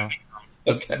think so.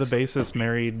 Okay. The bassist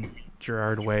married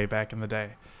Gerard Way back in the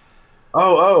day.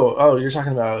 Oh! You're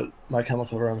talking about My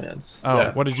Chemical Romance. Oh,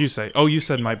 Yeah. what did you say? Oh, you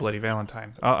said My Bloody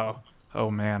Valentine. Uh-oh. Oh,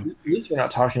 man. At least we're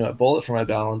not talking about Bullet for My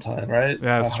Valentine, right?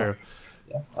 Yeah, that's true.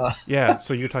 Yeah. Yeah,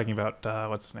 so you're talking about,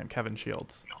 what's his name? Kevin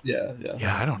Shields. Yeah.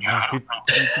 Yeah, I don't know. He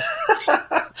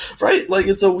just, Right? Like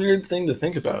it's a weird thing to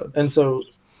think about. And so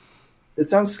it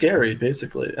sounds scary,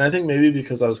 basically. And I think maybe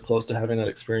because I was close to having that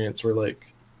experience where like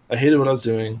I hated what I was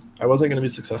doing. I wasn't going to be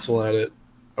successful at it.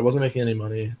 I wasn't making any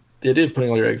money. The idea of putting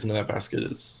all your eggs into that basket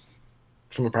is,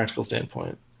 from a practical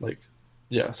standpoint, like,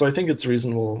 yeah. So I think it's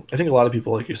reasonable. I think a lot of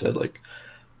people, like you said, like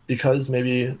because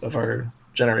maybe of our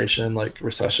generation, like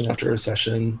recession after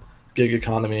recession, gig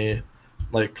economy,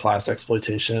 like class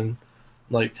exploitation,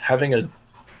 like having a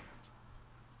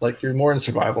like you're more in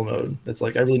survival mode. It's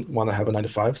like I really want to have a 9 to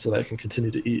 5 so that I can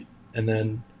continue to eat and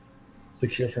then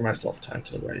secure for myself time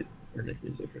to write or make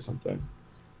music or something.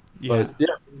 yeah. But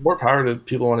yeah, more power to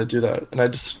people who want to do that. And I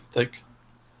just like,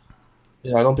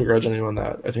 I don't begrudge anyone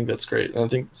that. I think that's great. And I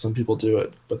think some people do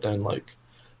it, but then like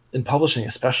in publishing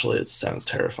especially, it sounds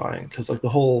terrifying because like the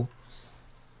whole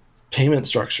payment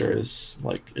structure is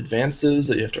like advances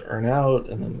that you have to earn out,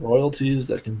 and then royalties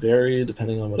that can vary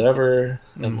depending on whatever,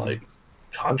 and like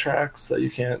contracts that you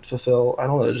can't fulfill. I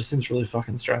don't know. It just seems really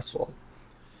fucking stressful.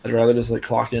 I'd rather just like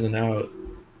clock in and out,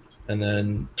 and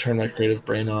then turn my creative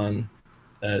brain on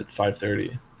at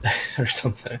 5:30 or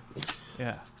something.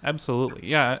 Yeah, absolutely.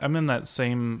 Yeah, I'm in that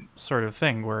same sort of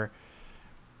thing where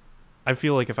I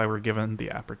feel like if I were given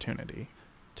the opportunity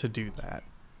to do that,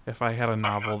 if I had a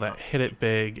novel that hit it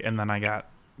big and then I got,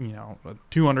 a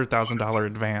 $200,000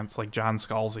 advance like John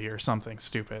Scalzi or something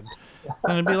stupid,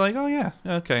 then I'd be like, oh yeah,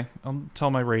 okay, I'll tell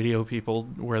my radio people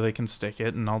where they can stick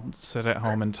it and I'll sit at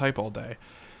home and type all day.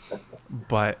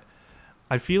 But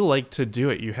I feel like to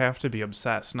do it, you have to be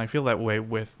obsessed. And I feel that way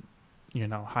with,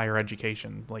 higher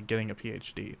education, like getting a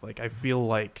PhD. Like, I feel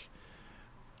like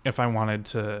if I wanted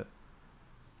to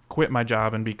quit my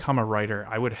job and become a writer,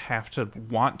 I would have to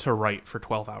want to write for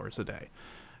 12 hours a day.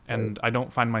 And I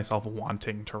don't find myself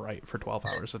wanting to write for 12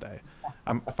 hours a day.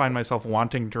 I find myself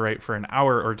wanting to write for an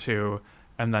hour or two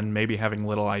and then maybe having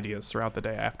little ideas throughout the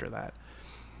day after that.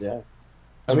 Yeah.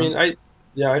 I mean,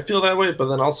 I feel that way, but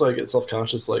then also I get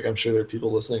self-conscious. Like, I'm sure there are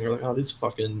people listening who are like, oh, these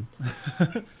fucking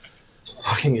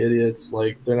idiots.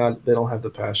 Like, they don't have the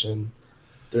passion.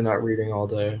 They're not reading all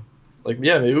day. Like,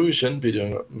 yeah, maybe we shouldn't be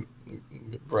doing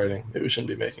writing. Maybe we shouldn't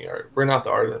be making art. We're not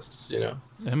the artists, Yeah,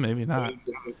 maybe not. Are we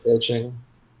just approaching?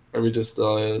 Are we just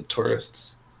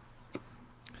tourists?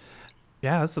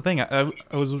 Yeah, that's the thing. I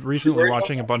was recently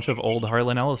watching a bunch of old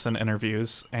Harlan Ellison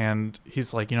interviews, and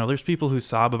he's like, there's people who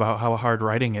sob about how hard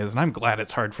writing is, and I'm glad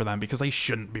it's hard for them because they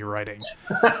shouldn't be writing.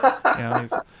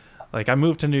 He's like, I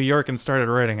moved to New York and started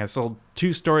writing. I sold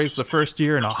 2 stories the first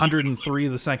year and 103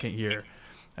 the second year.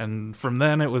 And from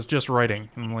then it was just writing.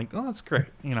 And I'm like, oh, that's great.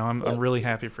 I'm really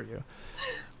happy for you.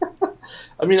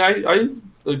 I mean, I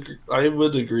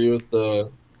would agree with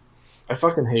I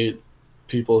fucking hate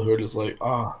people who are just like,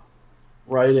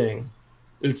 writing,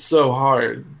 it's so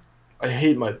hard. I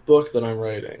hate my book that I'm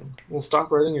writing. Well, stop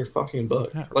writing your fucking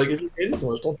book. Yeah. Like, if you hate it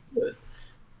so much, don't do it.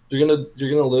 You're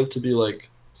gonna live to be like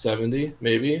 70,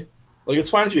 maybe. Like, it's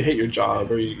fine if you hate your job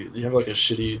or you have like a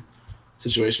shitty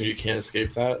situation where you can't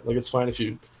escape that. Like, it's fine if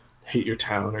you hate your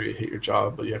town or you hate your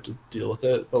job, but you have to deal with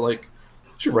it. But like,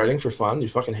 if you're writing for fun, you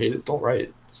fucking hate it, don't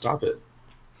write. Stop it.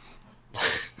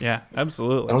 Yeah,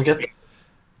 absolutely. I don't get that.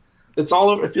 It's all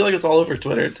over. I feel like it's all over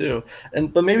Twitter too,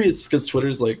 but maybe it's because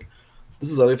Twitter's like,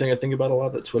 this is the other thing I think about a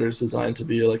lot, that Twitter's designed to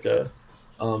be like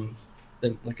an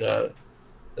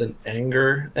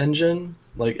anger engine.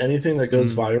 Like, anything that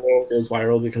goes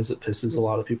viral because it pisses a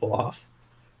lot of people off,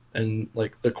 and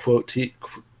like the quote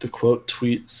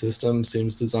tweet system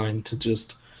seems designed to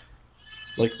just,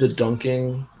 like, the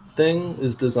dunking thing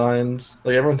is designed,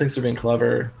 like, everyone thinks they're being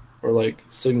clever or like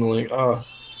signaling,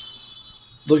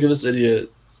 look at this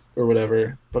idiot or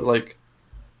whatever, but like,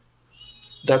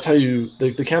 that's how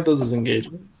they count those as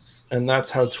engagements, and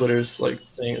that's how Twitter's like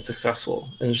saying it's successful,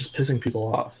 and it's just pissing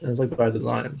people off, and it's like by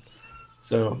design.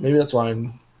 So maybe that's why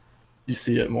you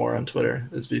see it more on Twitter,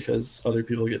 is because other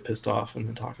people get pissed off and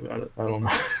then talk about it. I don't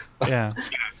know. Yeah.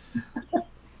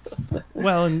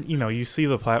 Well, and you see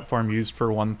the platform used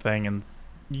for one thing and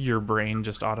your brain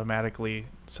just automatically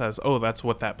says, oh, that's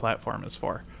what that platform is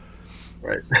for.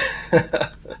 Right.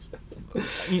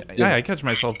 Yeah, I catch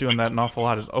myself doing that an awful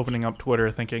lot, is opening up Twitter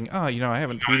thinking, I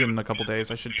haven't tweeted in a couple days,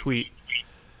 I should tweet.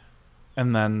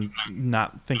 And then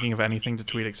not thinking of anything to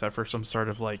tweet except for some sort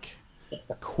of like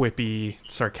quippy,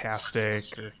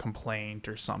 sarcastic or complaint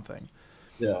or something.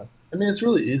 Yeah. I mean, it's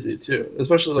really easy too,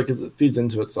 especially like as it feeds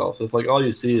into itself. If like all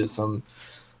you see is some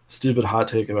stupid hot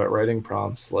take about writing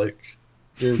prompts, like,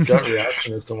 your gut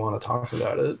reaction is to want to talk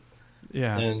about it.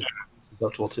 Yeah. And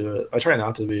susceptible to it. I try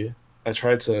not to be. I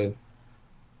try to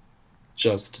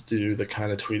just do the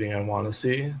kind of tweeting I want to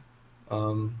see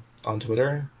on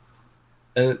Twitter.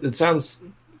 And it sounds,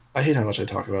 I hate how much I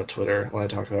talk about Twitter when I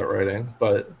talk about writing,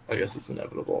 but I guess it's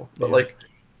inevitable. But like,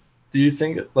 do you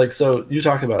think, like, so you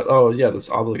talk about,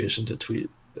 this obligation to tweet.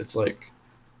 It's like,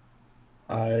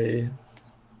 I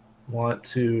want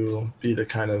to be the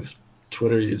kind of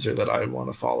Twitter user that I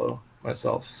want to follow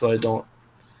myself. So I don't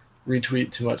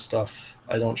retweet too much stuff.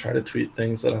 I don't try to tweet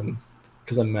things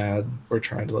because I'm mad or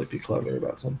trying to like be clever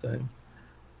about something.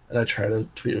 And I try to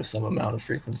tweet with some amount of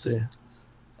frequency.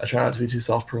 I try not to be too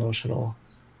self-promotional.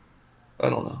 I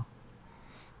don't know.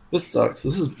 This sucks.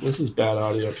 This is bad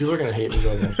audio. People are gonna hate me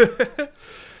going there.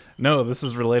 No, this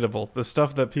is relatable. The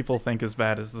stuff that people think is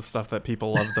bad is the stuff that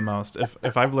people love the most.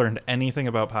 If I've learned anything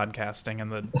about podcasting in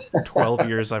the 12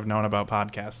 years I've known about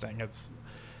podcasting, it's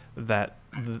that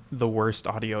the worst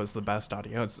audio is the best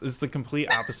audio. It's the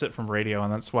complete opposite from radio,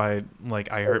 and that's why like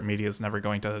iHeartMedia is never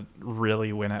going to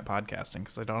really win at podcasting,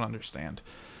 because I don't understand.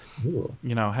 Ooh.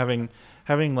 You know, having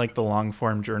like the long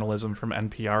form journalism from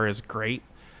NPR is great.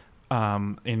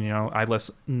 And you know, I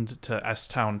listened to S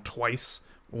Town twice,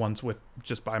 once with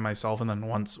just by myself and then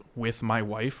once with my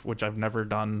wife, which I've never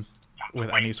done with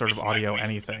any sort of audio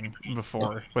anything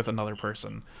before with another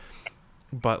person.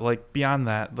 But like beyond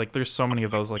that, like there's so many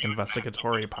of those like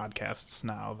investigatory podcasts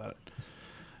now that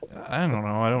I don't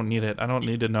know. I don't need it. I don't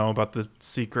need to know about the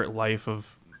secret life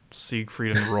of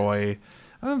Siegfried and Roy.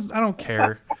 I don't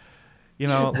care. You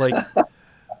know,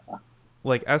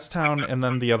 like S Town, and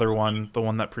then the other one, the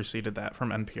one that preceded that from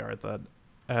NPR, the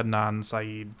Adnan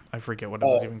Syed. I forget what it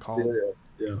was even called.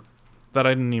 Yeah. That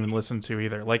I didn't even listen to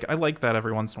either. Like I like that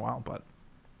every once in a while, but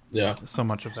Yeah. so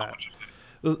much of that.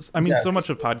 I mean, so much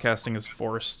of podcasting is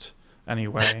forced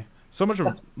anyway. So much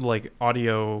of like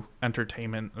audio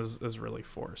entertainment is really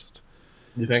forced.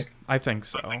 You think? I think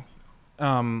so.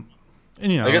 And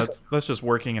you know, I guess that's just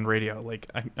working in radio. Like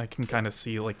I can kind of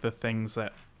see like the things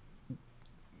that,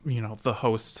 you know, the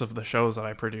hosts of the shows that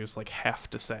I produce like have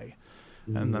to say,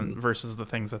 and then versus the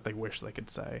things that they wish they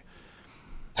could say.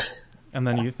 And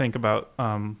then you think about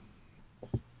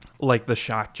like the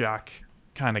shock jock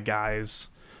kind of guys.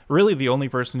 Really, the only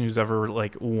person who's ever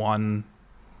like won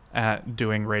at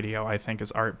doing radio, I think, is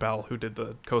Art Bell, who did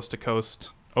the Coast to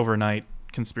Coast overnight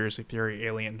conspiracy theory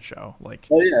alien show. Like,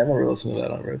 oh yeah, I remember listening to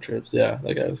that on road trips. Yeah,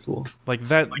 that guy was cool. like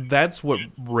that's what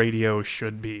radio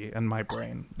should be in my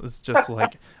brain. It's just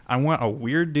like I want a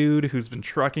weird dude who's been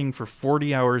trucking for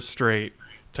 40 hours straight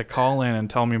to call in and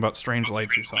tell me about strange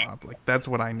lights he saw. Like that's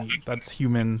what I need. That's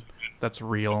human. That's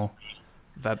real.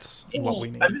 That's what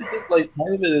we need. I mean, like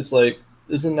part of it is like,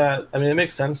 isn't that? I mean, it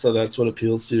makes sense that that's what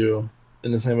appeals to you,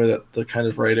 in the same way that the kind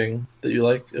of writing that you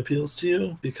like appeals to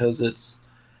you, because it's,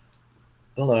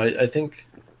 I don't know. I think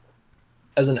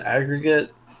as an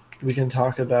aggregate, we can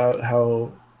talk about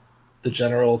how the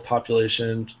general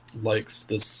population likes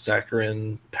this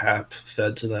saccharine pap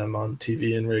fed to them on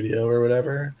TV and radio or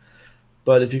whatever.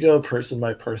 But if you go person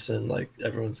by person, like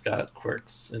everyone's got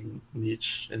quirks and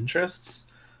niche interests,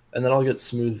 and then all gets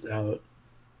smoothed out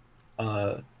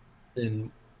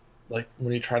in like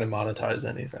when you try to monetize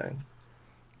anything.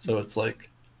 So it's like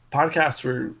podcasts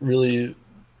were really,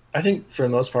 I think for the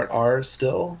most part are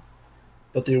still,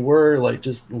 but they were like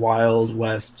just wild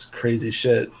west crazy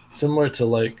shit, similar to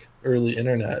like early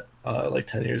internet like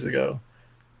 10 years ago,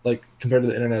 like compared to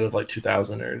the internet of like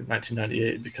 2000 or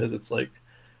 1998, because it's like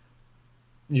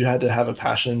you had to have a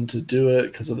passion to do it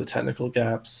because of the technical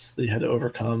gaps that you had to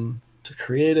overcome to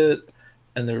create it,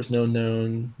 and there was no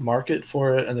known market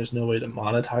for it, and there's no way to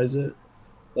monetize it.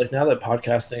 Like now that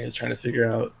podcasting is trying to figure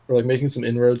out, or like making some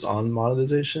inroads on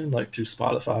monetization, like through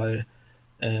Spotify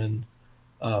and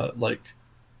like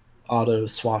auto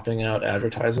swapping out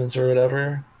advertisements or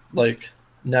whatever, like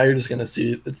now you're just going to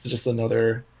see it's just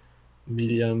another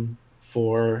medium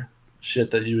for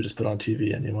shit that you would just put on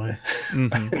TV anyway.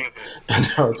 Mm-hmm. And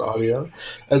now it's audio,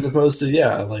 as opposed to,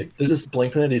 yeah, like there's this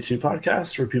Blink-182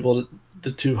 podcast where people,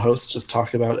 the two hosts just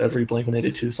talk about every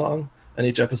Blink-182 song, and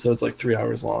each episode's like 3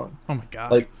 hours long. Oh my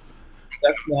god! Like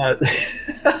that's not.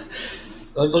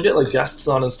 Like, they'll get like guests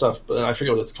on and stuff, but I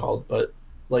forget what it's called. But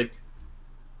like,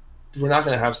 we're not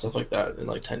going to have stuff like that in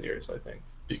like 10 years, I think,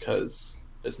 because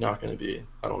it's not going to be.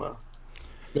 I don't know.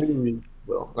 Maybe we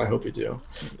will. I hope we do.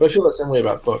 But I feel the same way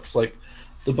about books. Like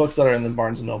the books that are in the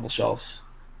Barnes and Noble shelf,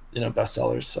 you know,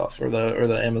 bestsellers stuff, or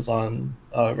the Amazon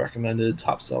recommended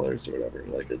top sellers or whatever.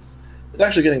 Like it's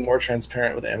actually getting more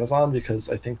transparent with Amazon, because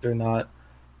I think they're not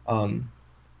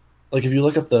like if you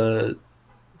look up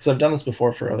because I've done this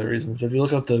before for other reasons, but if you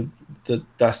look up the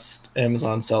best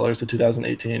Amazon sellers of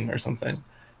 2018 or something,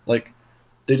 like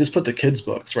they just put the kids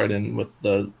books right in with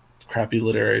the crappy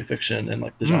literary fiction and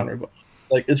like the genre book.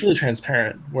 Like it's really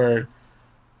transparent, where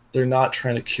they're not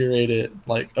trying to curate it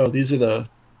like, oh, these are the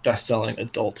best-selling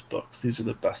adult books, these are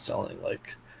the best-selling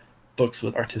like books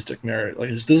with artistic merit. Like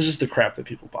this is just the crap that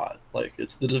people bought. Like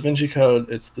it's the Da Vinci Code,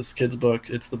 it's this kid's book,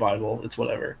 it's the Bible, it's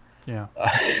whatever. Yeah.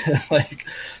 Like,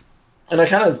 and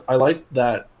I like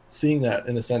that, seeing that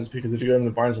in a sense, because if you go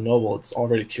into Barnes and Noble, it's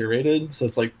already curated, so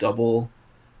it's like double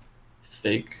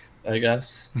fake, I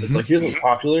guess. Mm-hmm. It's like, here's what's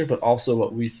popular, but also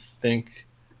what we think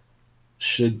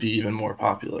should be even more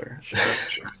popular.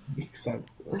 Sure. Makes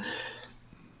sense.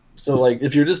 So like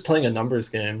if you're just playing a numbers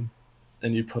game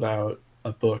and you put out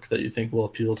a book that you think will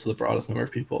appeal to the broadest number of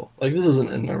people, like this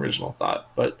isn't an original thought,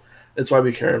 but it's why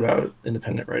we care about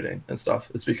independent writing and stuff.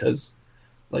 It's because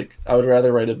like I would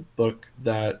rather write a book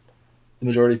that the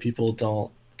majority of people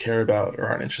don't care about or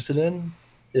aren't interested in,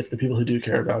 if the people who do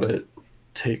care about it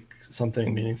take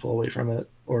something meaningful away from it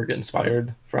or get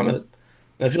inspired from it.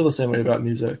 And I feel the same way about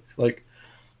music. Like,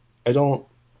 I don't,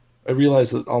 I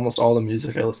realize that almost all the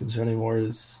music I listen to anymore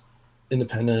is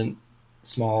independent,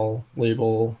 small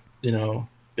label,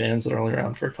 bands that are only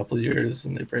around for a couple of years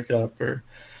and they break up, or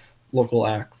local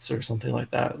acts or something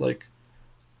like that. Like,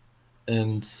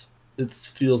 and it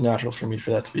feels natural for me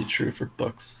for that to be true for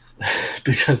books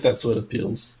because that's what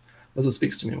appeals. That's what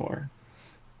speaks to me more.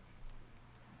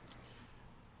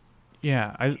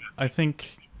 Yeah, I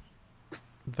think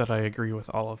that I agree with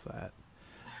all of that.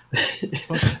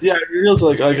 Yeah, it feels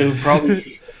like it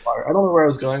probably. I don't know where I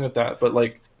was going with that, but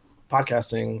like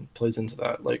podcasting plays into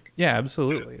that. Like, Yeah,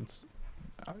 absolutely. It's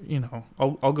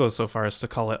I'll go so far as to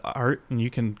call it art, and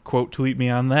you can quote tweet me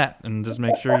on that, and just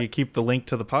make sure you keep the link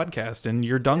to the podcast and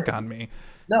your dunk on me.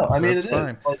 no, I mean That's it is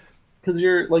fine. like because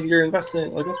you're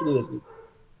investing. Like, that's what it is.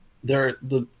 There,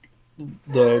 the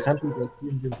country's like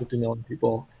 250 million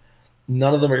people.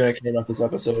 None of them are going to care about this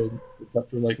episode except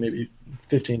for like maybe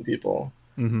 15 people.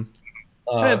 Mm-hmm.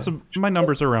 Uh, My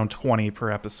numbers are around 20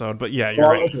 per episode, but yeah, you're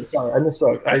well, right. okay, sorry, I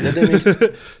misspoke. I didn't mean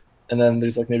to. And then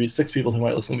there's like maybe 6 people who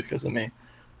might listen because of me.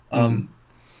 Mm-hmm. Um,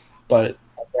 but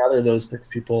I'd rather those 6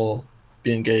 people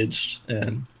be engaged.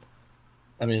 And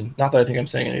I mean, not that I think I'm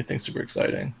saying anything super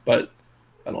exciting, but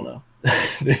I don't know.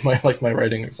 They might like my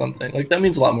writing or something. Like, that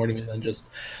means a lot more to me than just,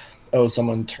 oh,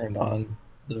 someone turned on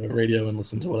the radio and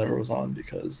listened to whatever was on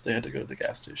because they had to go to the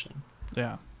gas station.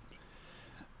 Yeah.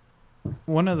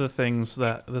 One of the things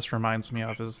that this reminds me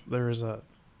of is there is a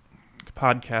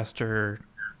podcaster,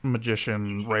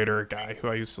 magician, writer guy who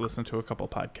I used to listen to a couple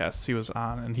podcasts he was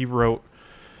on, and he wrote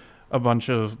a bunch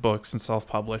of books and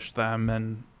self-published them,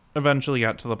 and eventually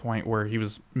got to the point where he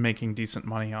was making decent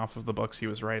money off of the books he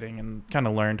was writing, and kind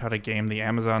of learned how to game the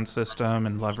Amazon system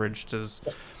and leveraged his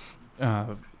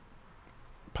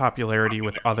popularity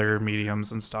with other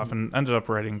mediums and stuff, and ended up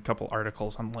writing a couple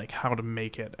articles on like how to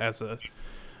make it as a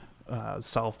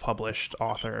self-published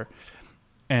author.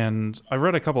 And I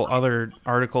read a couple other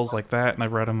articles like that, and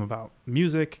I've read them about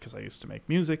music because I used to make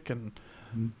music and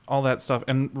all that stuff.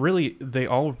 And really, they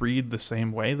all read the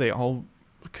same way. They all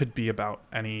could be about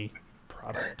any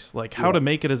product. Like how to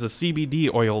make it as a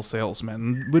CBD oil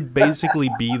salesman would basically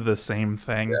be the same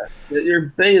thing. Yeah. Get your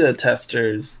beta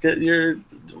testers. Get your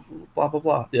blah, blah,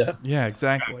 blah. Yeah. Yeah,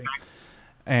 exactly.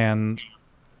 And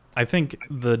I think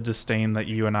the disdain that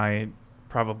you and I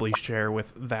probably share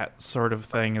with that sort of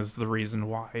thing is the reason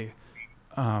why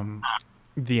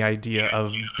the idea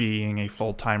of being a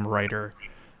full-time writer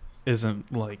isn't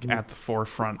like at the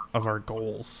forefront of our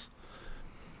goals.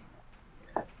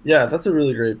 Yeah, that's a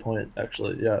really great point,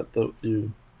 actually. Yeah,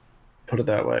 you put it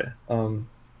that way.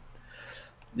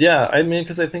 Yeah, I mean,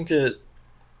 because I think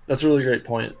that's a really great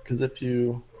point. Because I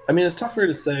mean, it's tougher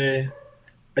to say.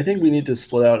 I think we need to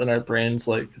split out in our brains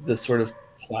like this sort of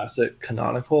classic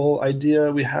canonical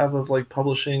idea we have of like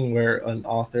publishing, where an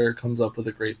author comes up with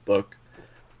a great book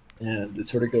and it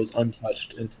sort of goes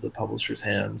untouched into the publisher's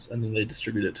hands, and then they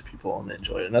distribute it to people and they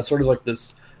enjoy it. And that's sort of like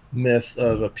this myth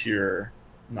of a pure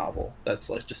novel that's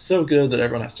like just so good that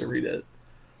everyone has to read it.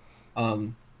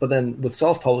 But then with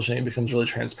self-publishing, it becomes really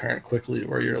transparent quickly,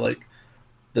 where you're like,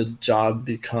 the job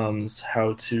becomes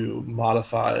how to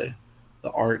modify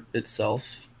the art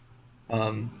itself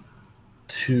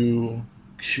to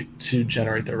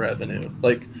generate the revenue.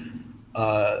 Like,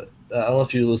 I don't know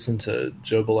if you listen to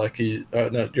Joe Balecki.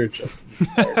 No, you're Joe.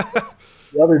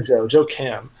 The other Joe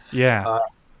Cam. Yeah.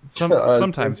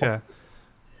 Sometimes, yeah.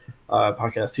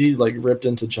 Podcast. He like ripped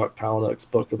into Chuck Palahniuk's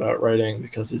book about writing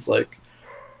because he's like,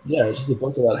 yeah, it's just a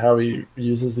book about how he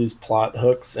uses these plot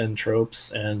hooks and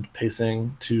tropes and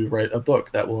pacing to write a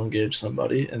book that will engage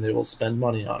somebody and they will spend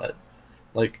money on it.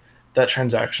 Like, that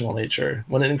transactional nature,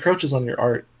 when it encroaches on your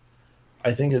art,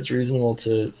 I think it's reasonable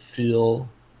to feel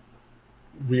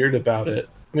weird about it.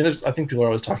 I mean, I think people are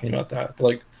always talking about that, but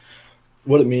like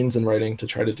what it means in writing to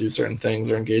try to do certain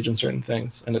things or engage in certain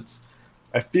things. And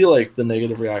I feel like the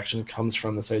negative reaction comes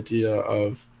from this idea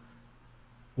of,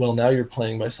 well, now you're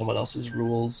playing by someone else's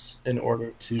rules in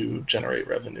order to generate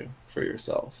revenue for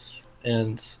yourself.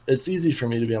 And it's easy for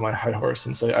me to be on my high horse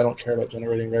and say, I don't care about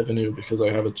generating revenue because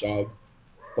I have a job.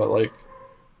 But like,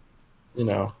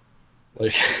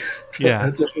 like, Yeah.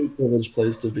 that's a pretty privileged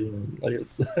place to be in. Like,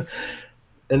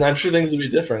 and I'm sure things would be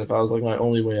different if I was like, my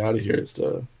only way out of here is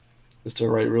to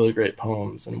write really great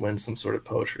poems and win some sort of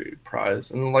poetry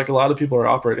prize. And like, a lot of people are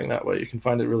operating that way. You can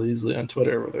find it really easily on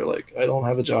Twitter, where they're like, I don't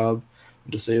have a job,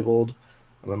 I'm disabled,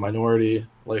 I'm a minority,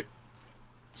 like,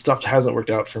 stuff hasn't worked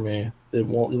out for me. It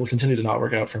will continue to not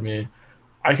work out for me.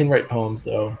 I can write poems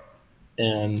though,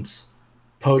 and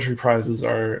poetry prizes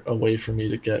are a way for me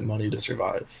to get money to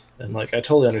survive. And like I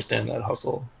totally understand that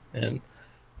hustle, and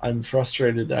I'm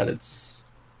frustrated that it's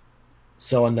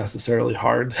so unnecessarily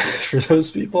hard for those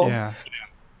people. Yeah.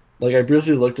 Like I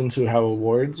briefly looked into how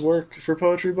awards work for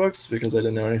poetry books because I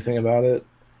didn't know anything about it,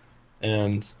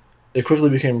 and it quickly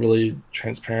became really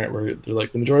transparent where they're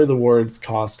like the majority of the awards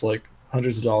cost like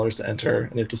hundreds of dollars to enter,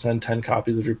 and you have to send 10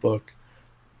 copies of your book,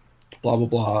 blah blah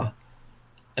blah.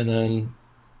 And then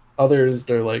others,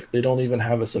 they're like they don't even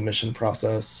have a submission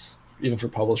process even for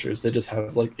publishers. They just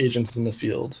have like agents in the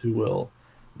field who will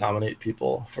nominate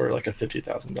people for like a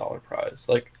 $50,000 prize.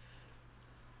 Like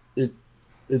it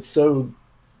it's so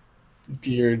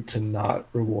geared to not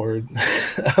reward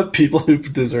people who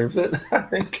deserve it, I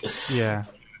think. Yeah.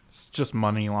 It's just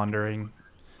money laundering.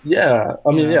 Yeah,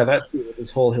 I mean, Yeah. yeah, that too.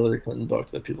 This whole Hillary Clinton book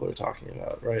that people are talking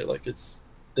about, right? Like, it's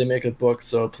they make a book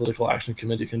so a political action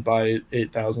committee can buy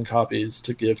 8,000 copies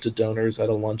to give to donors at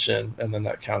a luncheon, and then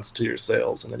that counts to your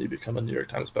sales, and then you become a New York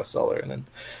Times bestseller, and then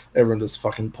everyone just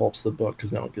fucking pulps the book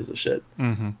because no one gives a shit.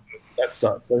 Mm-hmm. That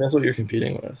sucks. Like, that's what you're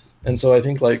competing with, and so I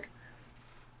think like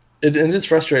it is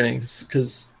frustrating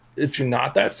because if you're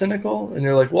not that cynical and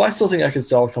you're like, well, I still think I could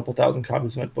sell a couple thousand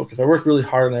copies of my book if I work really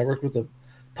hard and I work with a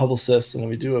publicist and then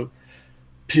we do a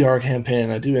PR campaign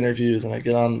and I do interviews and I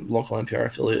get on local NPR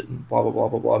affiliate and blah blah blah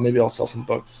blah blah. Maybe I'll sell some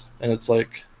books. And it's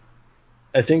like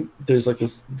I think there's like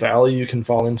this valley you can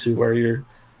fall into where you're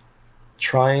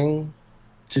trying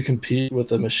to compete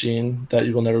with a machine that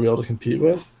you will never be able to compete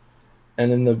with.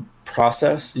 And in the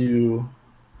process you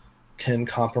can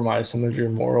compromise some of your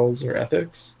morals or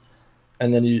ethics,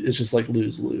 and then it's just like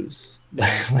lose lose.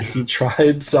 Like you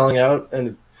tried selling out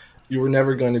and you were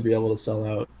never going to be able to sell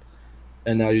out,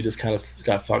 and now you just kind of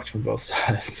got fucked from both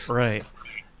sides. Right.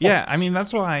 Yeah, I mean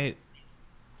that's why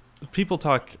people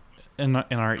talk in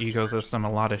our ecosystem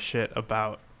a lot of shit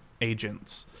about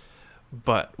agents.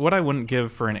 But what I wouldn't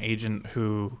give for an agent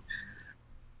who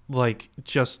like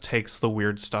just takes the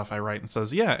weird stuff I write and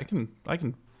says, "Yeah, I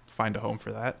can find a home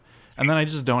for that." And then I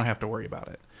just don't have to worry about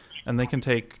it. And they can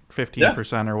take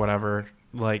 15% or whatever.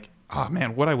 Like, oh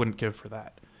man, what I wouldn't give for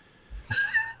that.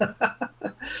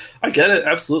 I get it,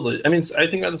 absolutely. I mean, I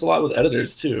think about this a lot with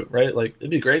editors too, right? Like,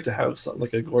 it'd be great to have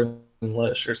like a Gordon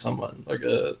Lish or someone like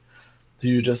who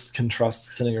you just can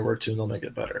trust sending your work to, and they'll make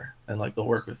it better, and like they'll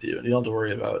work with you, and you don't have to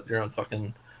worry about your own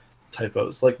fucking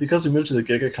typos. Like because we moved to the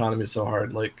gig economy so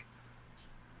hard, like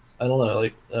I don't know,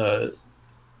 like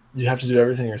you have to do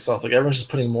everything yourself. Like everyone's just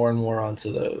putting more and more onto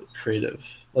the creative.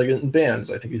 Like in bands,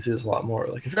 I think you see this a lot more.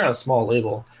 Like if you're on a small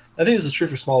label, I think this is true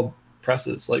for small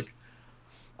presses. Like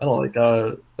I don't like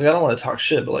I don't want to talk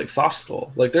shit, but like Soft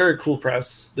Skull, like they're a cool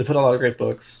press. They put a lot of great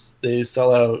books. They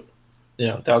sell out,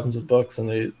 thousands of books, and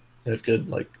they have good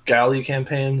like galley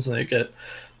campaigns, and they get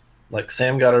like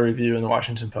Sam got a review in the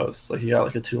Washington Post. Like he got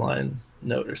like a 2-line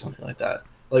note or something like that.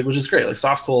 Like which is great. Like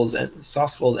Soft Skull is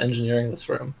engineering this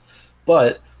for him,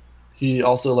 but he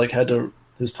also like he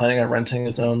was planning on renting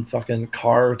his own fucking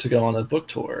car to go on a book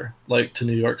tour, like to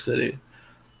New York City.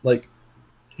 Like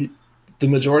the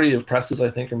majority of presses, I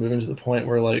think, are moving to the point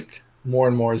where like more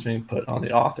and more is being put on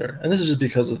the author, and this is just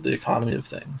because of the economy of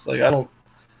things. Like I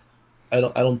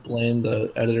don't blame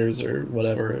the editors or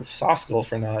whatever of Soft Skull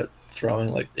for not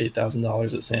throwing like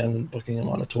 $8,000 at Sam and booking him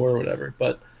on a tour or whatever.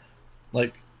 But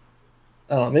like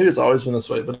I don't know, maybe it's always been this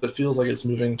way, but it feels like it's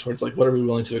moving towards like what are we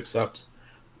willing to accept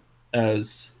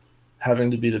as having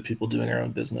to be the people doing our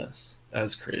own business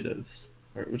as creatives,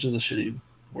 which is a shitty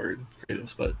word,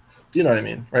 creatives, but you know what I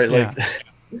mean, right? Yeah.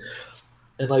 Like,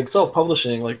 and like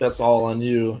self-publishing, like that's all on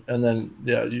you, and then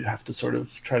you have to sort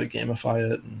of try to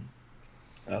gamify it, and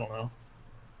I don't know.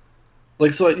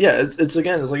 Like so, it's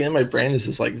again, it's like in my brain is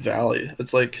this like valley.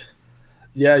 It's like,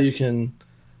 you can.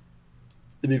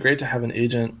 It'd be great to have an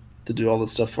agent to do all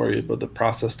this stuff for you, but the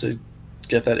process to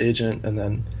get that agent, and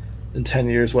then in 10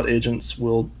 years what agents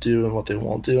will do and what they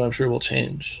won't do, I'm sure will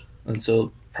change. And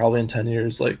so probably in 10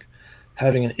 years, like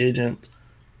having an agent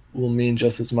will mean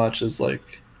just as much as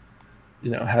like,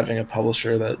 having a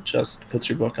publisher that just puts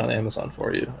your book on Amazon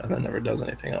for you and then never does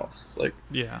anything else. Like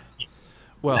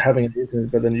well, having an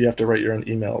agent, but then you have to write your own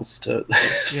emails to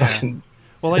fucking.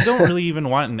 Well, I don't really even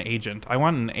want an agent. I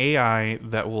want an AI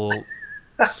that will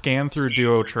scan through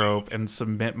Duotrope and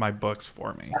submit my books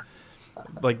for me.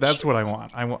 Like that's what I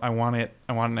want. I want it.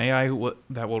 I want an AI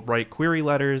that will write query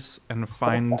letters and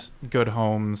find good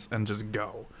homes and just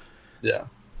go. Yeah.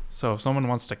 So if someone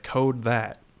wants to code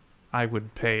that, I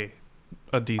would pay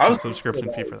a decent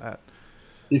subscription fee for that.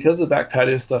 Because of back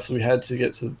patio stuff, we had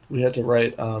to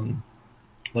write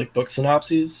like book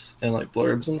synopses and like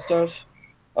blurbs and stuff.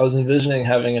 I was envisioning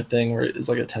having a thing where it's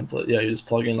like a template. Yeah, you just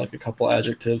plug in like a couple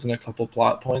adjectives and a couple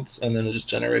plot points, and then it just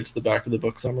generates the back of the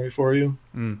book summary for you.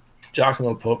 Mm.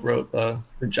 Giacomo Pope wrote a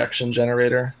rejection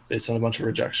generator based on a bunch of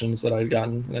rejections that I'd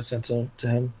gotten, and I sent them to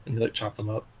him, and he like chopped them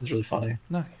up. It was really funny.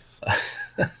 Nice.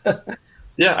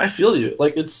 Yeah, I feel you.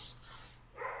 Like it's,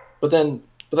 but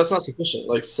that's not sufficient.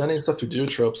 Like sending stuff through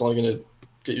Duotrope's only going to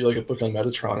get you like a book on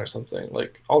Metatron or something.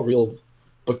 Like all real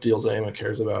book deals that anyone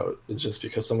cares about is just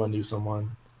because someone knew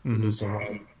someone who knew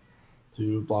someone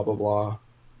who blah blah blah.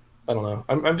 I don't know.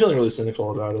 I'm feeling really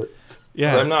cynical about it.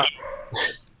 Yeah. But I'm not.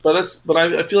 But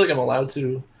I feel like I'm allowed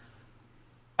to.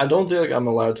 I don't think like I'm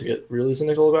allowed to get really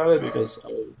cynical about it because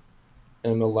I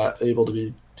am able to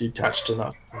be detached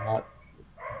enough to not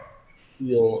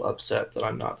feel upset that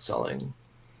I'm not selling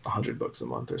 100 books a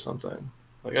month or something.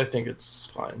 Like I think it's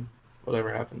fine,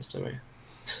 whatever happens to me.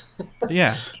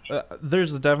 Yeah.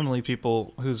 There's definitely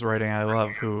people whose writing I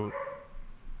love who,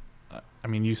 I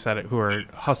mean, you said it, who are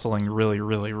hustling really,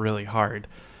 really, really hard.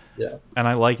 Yeah. And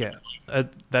I like it.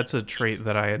 That's a trait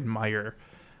that I admire.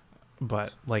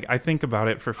 But like I think about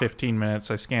it for 15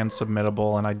 minutes, I scan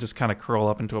submittable, and I just kind of curl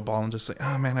up into a ball and just say,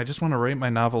 "Oh man, I just want to write my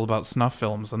novel about snuff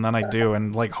films," and then I do,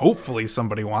 and like hopefully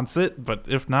somebody wants it, but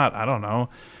if not, I don't know.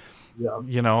 Yeah.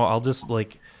 You know, I'll just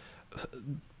like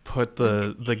put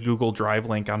the Google Drive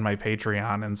link on my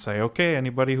Patreon and say, "Okay,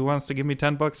 anybody who wants to give me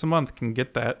 $10 a month can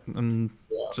get that," and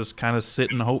just kind of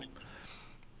sit and hope.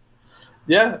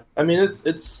 Yeah, I mean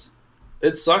it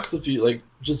sucks if you like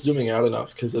just zooming out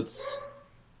enough because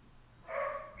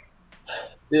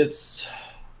it's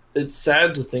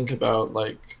sad to think about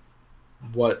like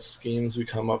what schemes we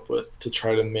come up with to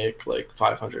try to make like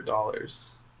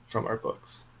 $500 from our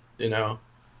books, you know?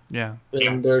 Yeah.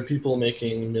 And there are people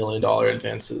making $1 million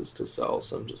advances to sell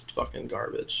some just fucking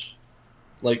garbage.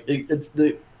 Like it's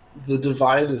the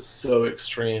divide is so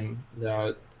extreme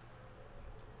that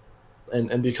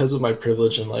and because of my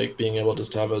privilege and like being able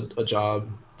just to have a job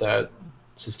that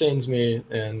sustains me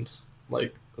and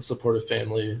like a supportive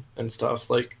family and stuff,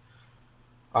 like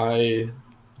I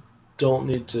don't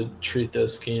need to treat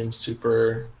those schemes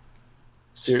super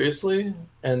seriously,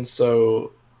 and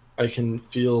so I can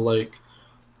feel like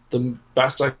the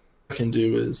best I can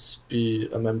do is be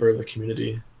a member of a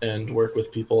community and work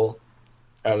with people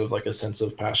out of like a sense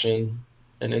of passion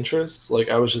and interest. Like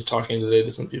I was just talking today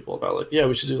to some people about like, yeah,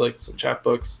 we should do like some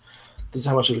chapbooks. This is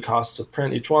how much it would cost to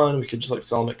print each one. We could just like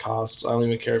sell them at cost. I don't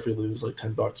even care if we lose like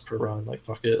 $10 per run. Like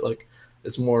fuck it. Like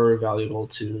it's more valuable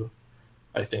to,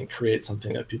 I think, create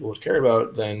something that people would care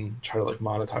about than try to like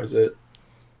monetize it.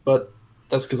 But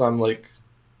that's because I'm like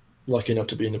lucky enough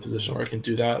to be in a position where I can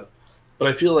do that. But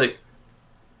I feel like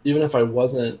even if I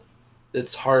wasn't,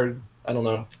 it's hard. I don't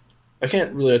know. I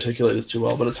can't really articulate this too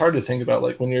well, but it's hard to think about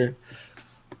like when you're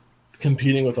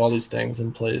competing with all these things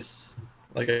in place.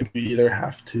 Like you either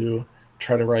have to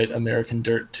try to write American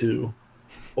Dirt 2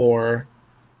 or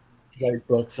write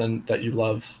books and that you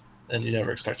love and you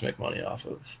never expect to make money off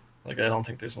of. Like I don't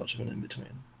think there's much of an in between.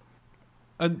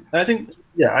 I think,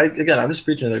 yeah. I'm just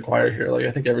preaching to the choir here. Like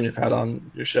I think everyone you've had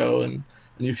on your show and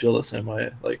you feel the same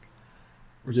way. Like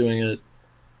we're doing it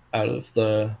out of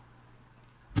the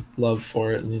love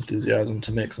for it and the enthusiasm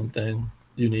to make something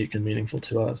unique and meaningful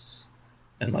to us.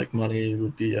 And like money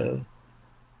would be a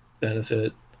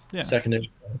benefit,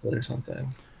 secondary benefit or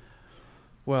something.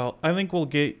 Well, I think we'll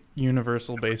get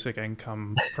universal basic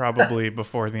income probably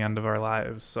before the end of our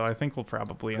lives. So I think we'll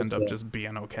probably end up just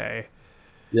being okay.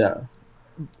 Yeah.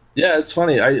 Yeah, it's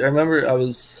funny. I remember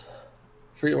I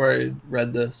forget where I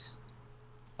read this,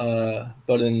 but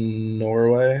in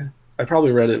Norway, I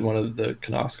probably read it in one of the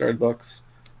Knausgaard books,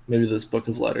 maybe this book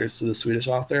of letters to the Swedish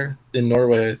author. In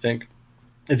Norway, I think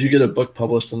if you get a book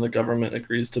published and the government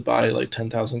agrees to buy like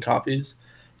 10,000 copies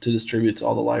to distribute to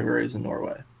all the libraries in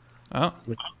Norway. Oh.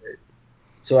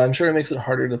 So I'm sure it makes it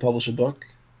harder to publish a book,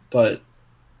 but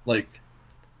like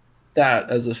that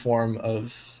as a form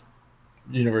of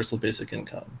universal basic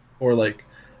income or like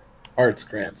arts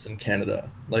grants in Canada.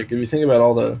 Like if you think about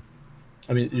all the,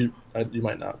 I mean, you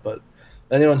might not, but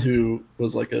anyone who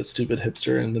was like a stupid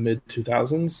hipster in the mid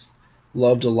 2000s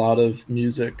loved a lot of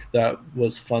music that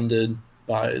was funded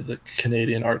by the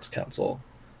Canadian Arts Council,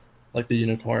 like the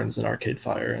Unicorns and Arcade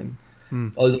Fire and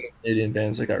all these other Canadian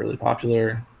bands that got really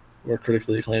popular, were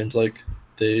critically acclaimed. Like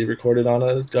they recorded on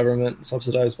a government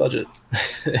subsidized budget.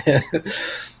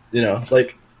 You know,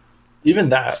 like even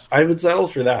that, I would settle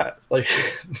for that. Like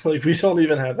we don't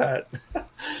even have that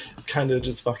kind of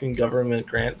just fucking government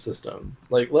grant system.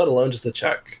 Like let alone just a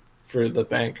check for the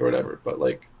bank or whatever. But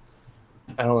like,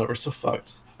 I don't know, we're so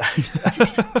fucked.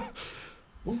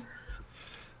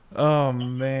 Oh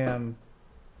man.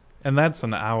 And that's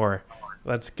an hour.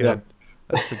 That's good. Yeah.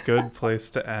 That's a good place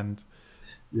to end.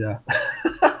 Yeah.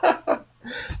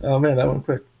 Oh man, that went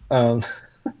quick.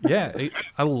 Yeah,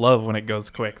 I love when it goes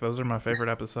quick. Those are my favorite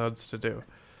episodes to do.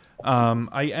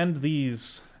 I end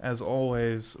these, as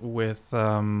always, with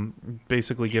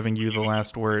basically giving you the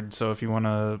last word. So if you want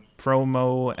to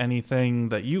promo anything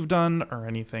that you've done or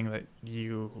anything that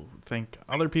you think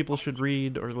other people should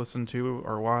read or listen to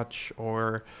or watch,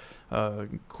 or a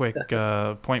quick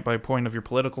point by point of your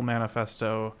political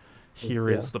manifesto, here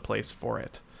Yeah. is the place for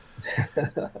it.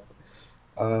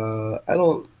 I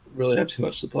don't really have too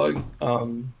much to plug.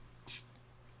 You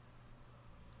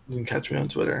can catch me on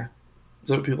Twitter. Is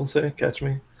that what people say? Catch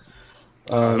me. I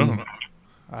don't Um, know.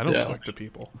 I don't yeah, talk to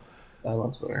people. I'm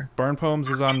on Twitter. Barn Poems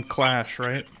is on Clash,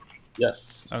 right?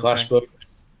 Yes, Clash Okay.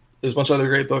 books. There's a bunch of other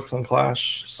great books on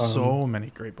Clash. So many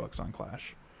great books on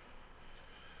Clash.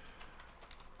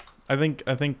 I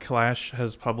think Clash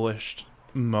has published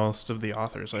most of the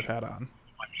authors I've had on.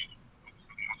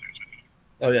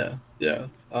 Oh yeah, yeah,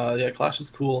 yeah. Clash is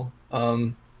cool.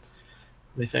 Let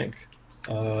me think.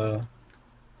 Uh,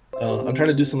 I'm trying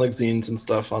to do some like zines and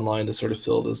stuff online to sort of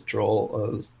fill this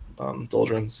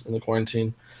doldrums in the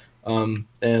quarantine. And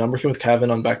I'm working with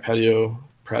Kevin on Back Patio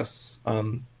Press.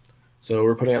 So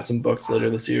we're putting out some books later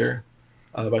this year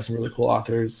by some really cool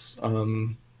authors.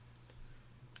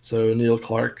 So Neil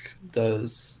Clark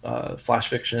does flash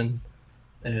fiction,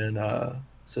 and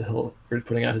we're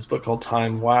putting out his book called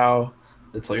Time Wow.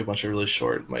 It's like a bunch of really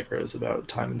short micros about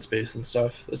time and space and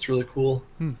stuff. It's really cool.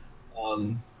 Hmm.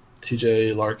 Um,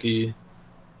 TJ Larkey,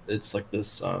 it's like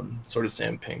this sort of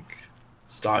Sam Pink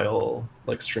style,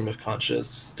 like stream of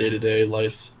conscious day to day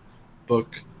life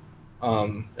book.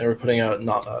 And we're putting out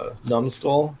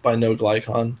Numbskull by No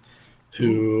Glycon,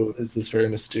 who is this very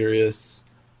mysterious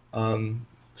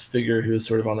figure who was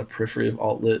sort of on the periphery of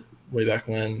alt-lit way back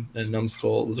when. And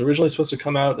Numbskull was originally supposed to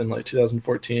come out in like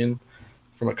 2014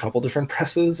 from a couple different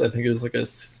presses. I think it was like a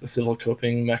Civil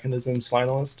Coping Mechanisms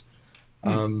finalist.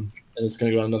 And it's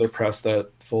going to go on another press that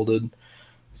folded.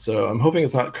 So I'm hoping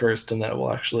it's not cursed and that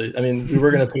will actually, I mean, we were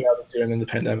going to put it out this year and then the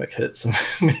pandemic hit, so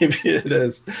maybe it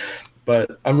is.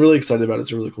 But I'm really excited about it.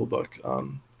 It's a really cool book.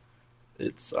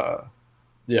 It's,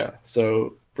 yeah,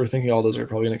 so we're thinking all those are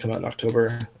probably going to come out in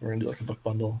October. We're going to do like a book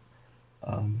bundle.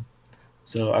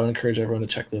 So I would encourage everyone to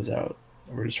check those out.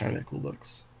 We're just trying to make cool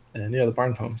books. And yeah, the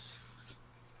Barn Poems.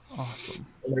 Awesome.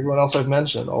 And everyone else I've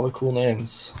mentioned, all the cool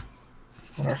names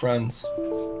and our friends.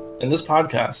 And this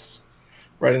podcast,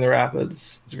 Writing the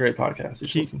Rapids, it's a great podcast. You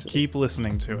should listen to it. Keep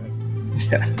listening to it.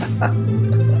 Yeah.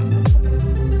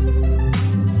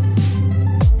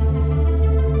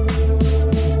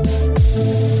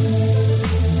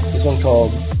 This one's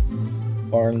called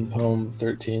Barn Poem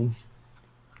 13,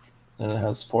 and it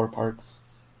has 4 parts.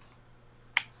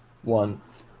 1.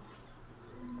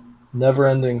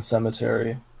 Never-ending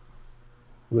cemetery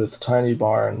with tiny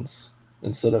barns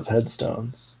instead of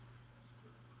headstones.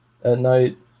 At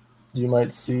night, you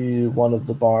might see one of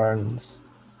the barns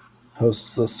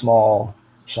hosts a small,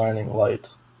 shining light.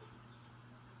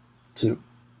 2.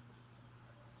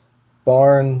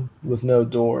 Barn with no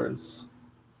doors,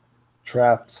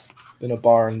 trapped in a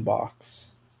barn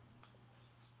box.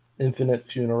 Infinite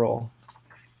funeral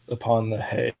upon the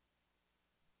hay.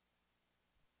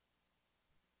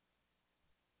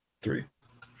 3.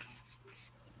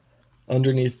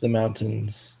 Underneath the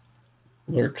mountains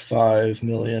lurk 5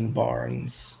 million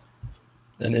barns,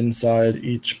 and inside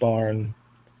each barn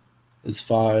is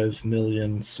 5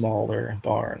 million smaller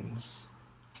barns.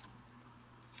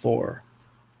 4.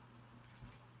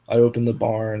 I open the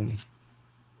barn,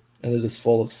 and it is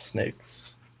full of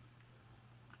snakes.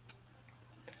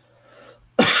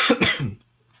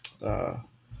 All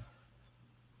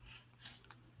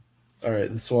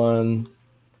right, this one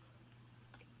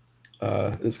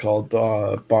is called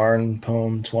Barn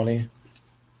Poem 20.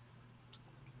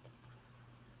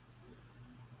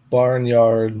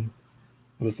 Barnyard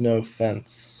with no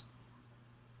fence.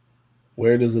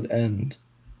 Where does it end?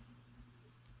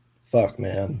 Fuck,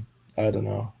 man. I don't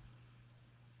know.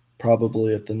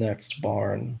 Probably at the next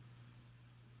barn.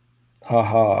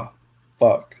 Haha.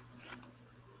 Fuck.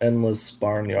 Endless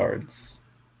barnyards.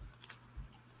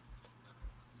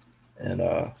 And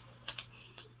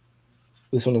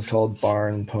this one is called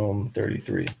Barn Poem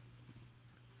 33.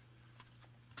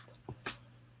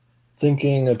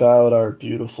 Thinking about our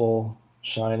beautiful,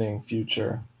 shining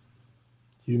future.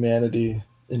 Humanity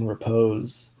in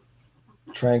repose,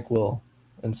 tranquil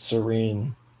and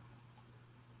serene.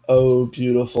 Oh,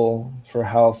 beautiful for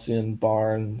halcyon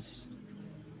barns,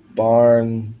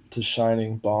 barn to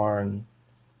shining barn,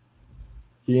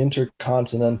 The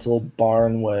Intercontinental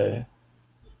Barnway,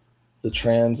 the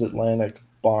Transatlantic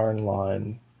Barn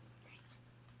Line,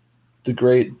 the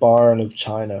Great Barn of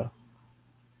China,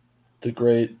 the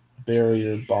Great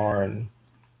Barrier Barn,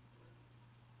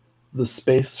 the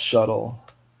Space Shuttle,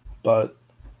 but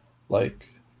like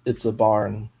it's a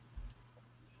barn.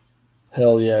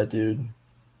 Hell yeah, dude.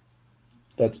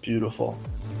 That's beautiful.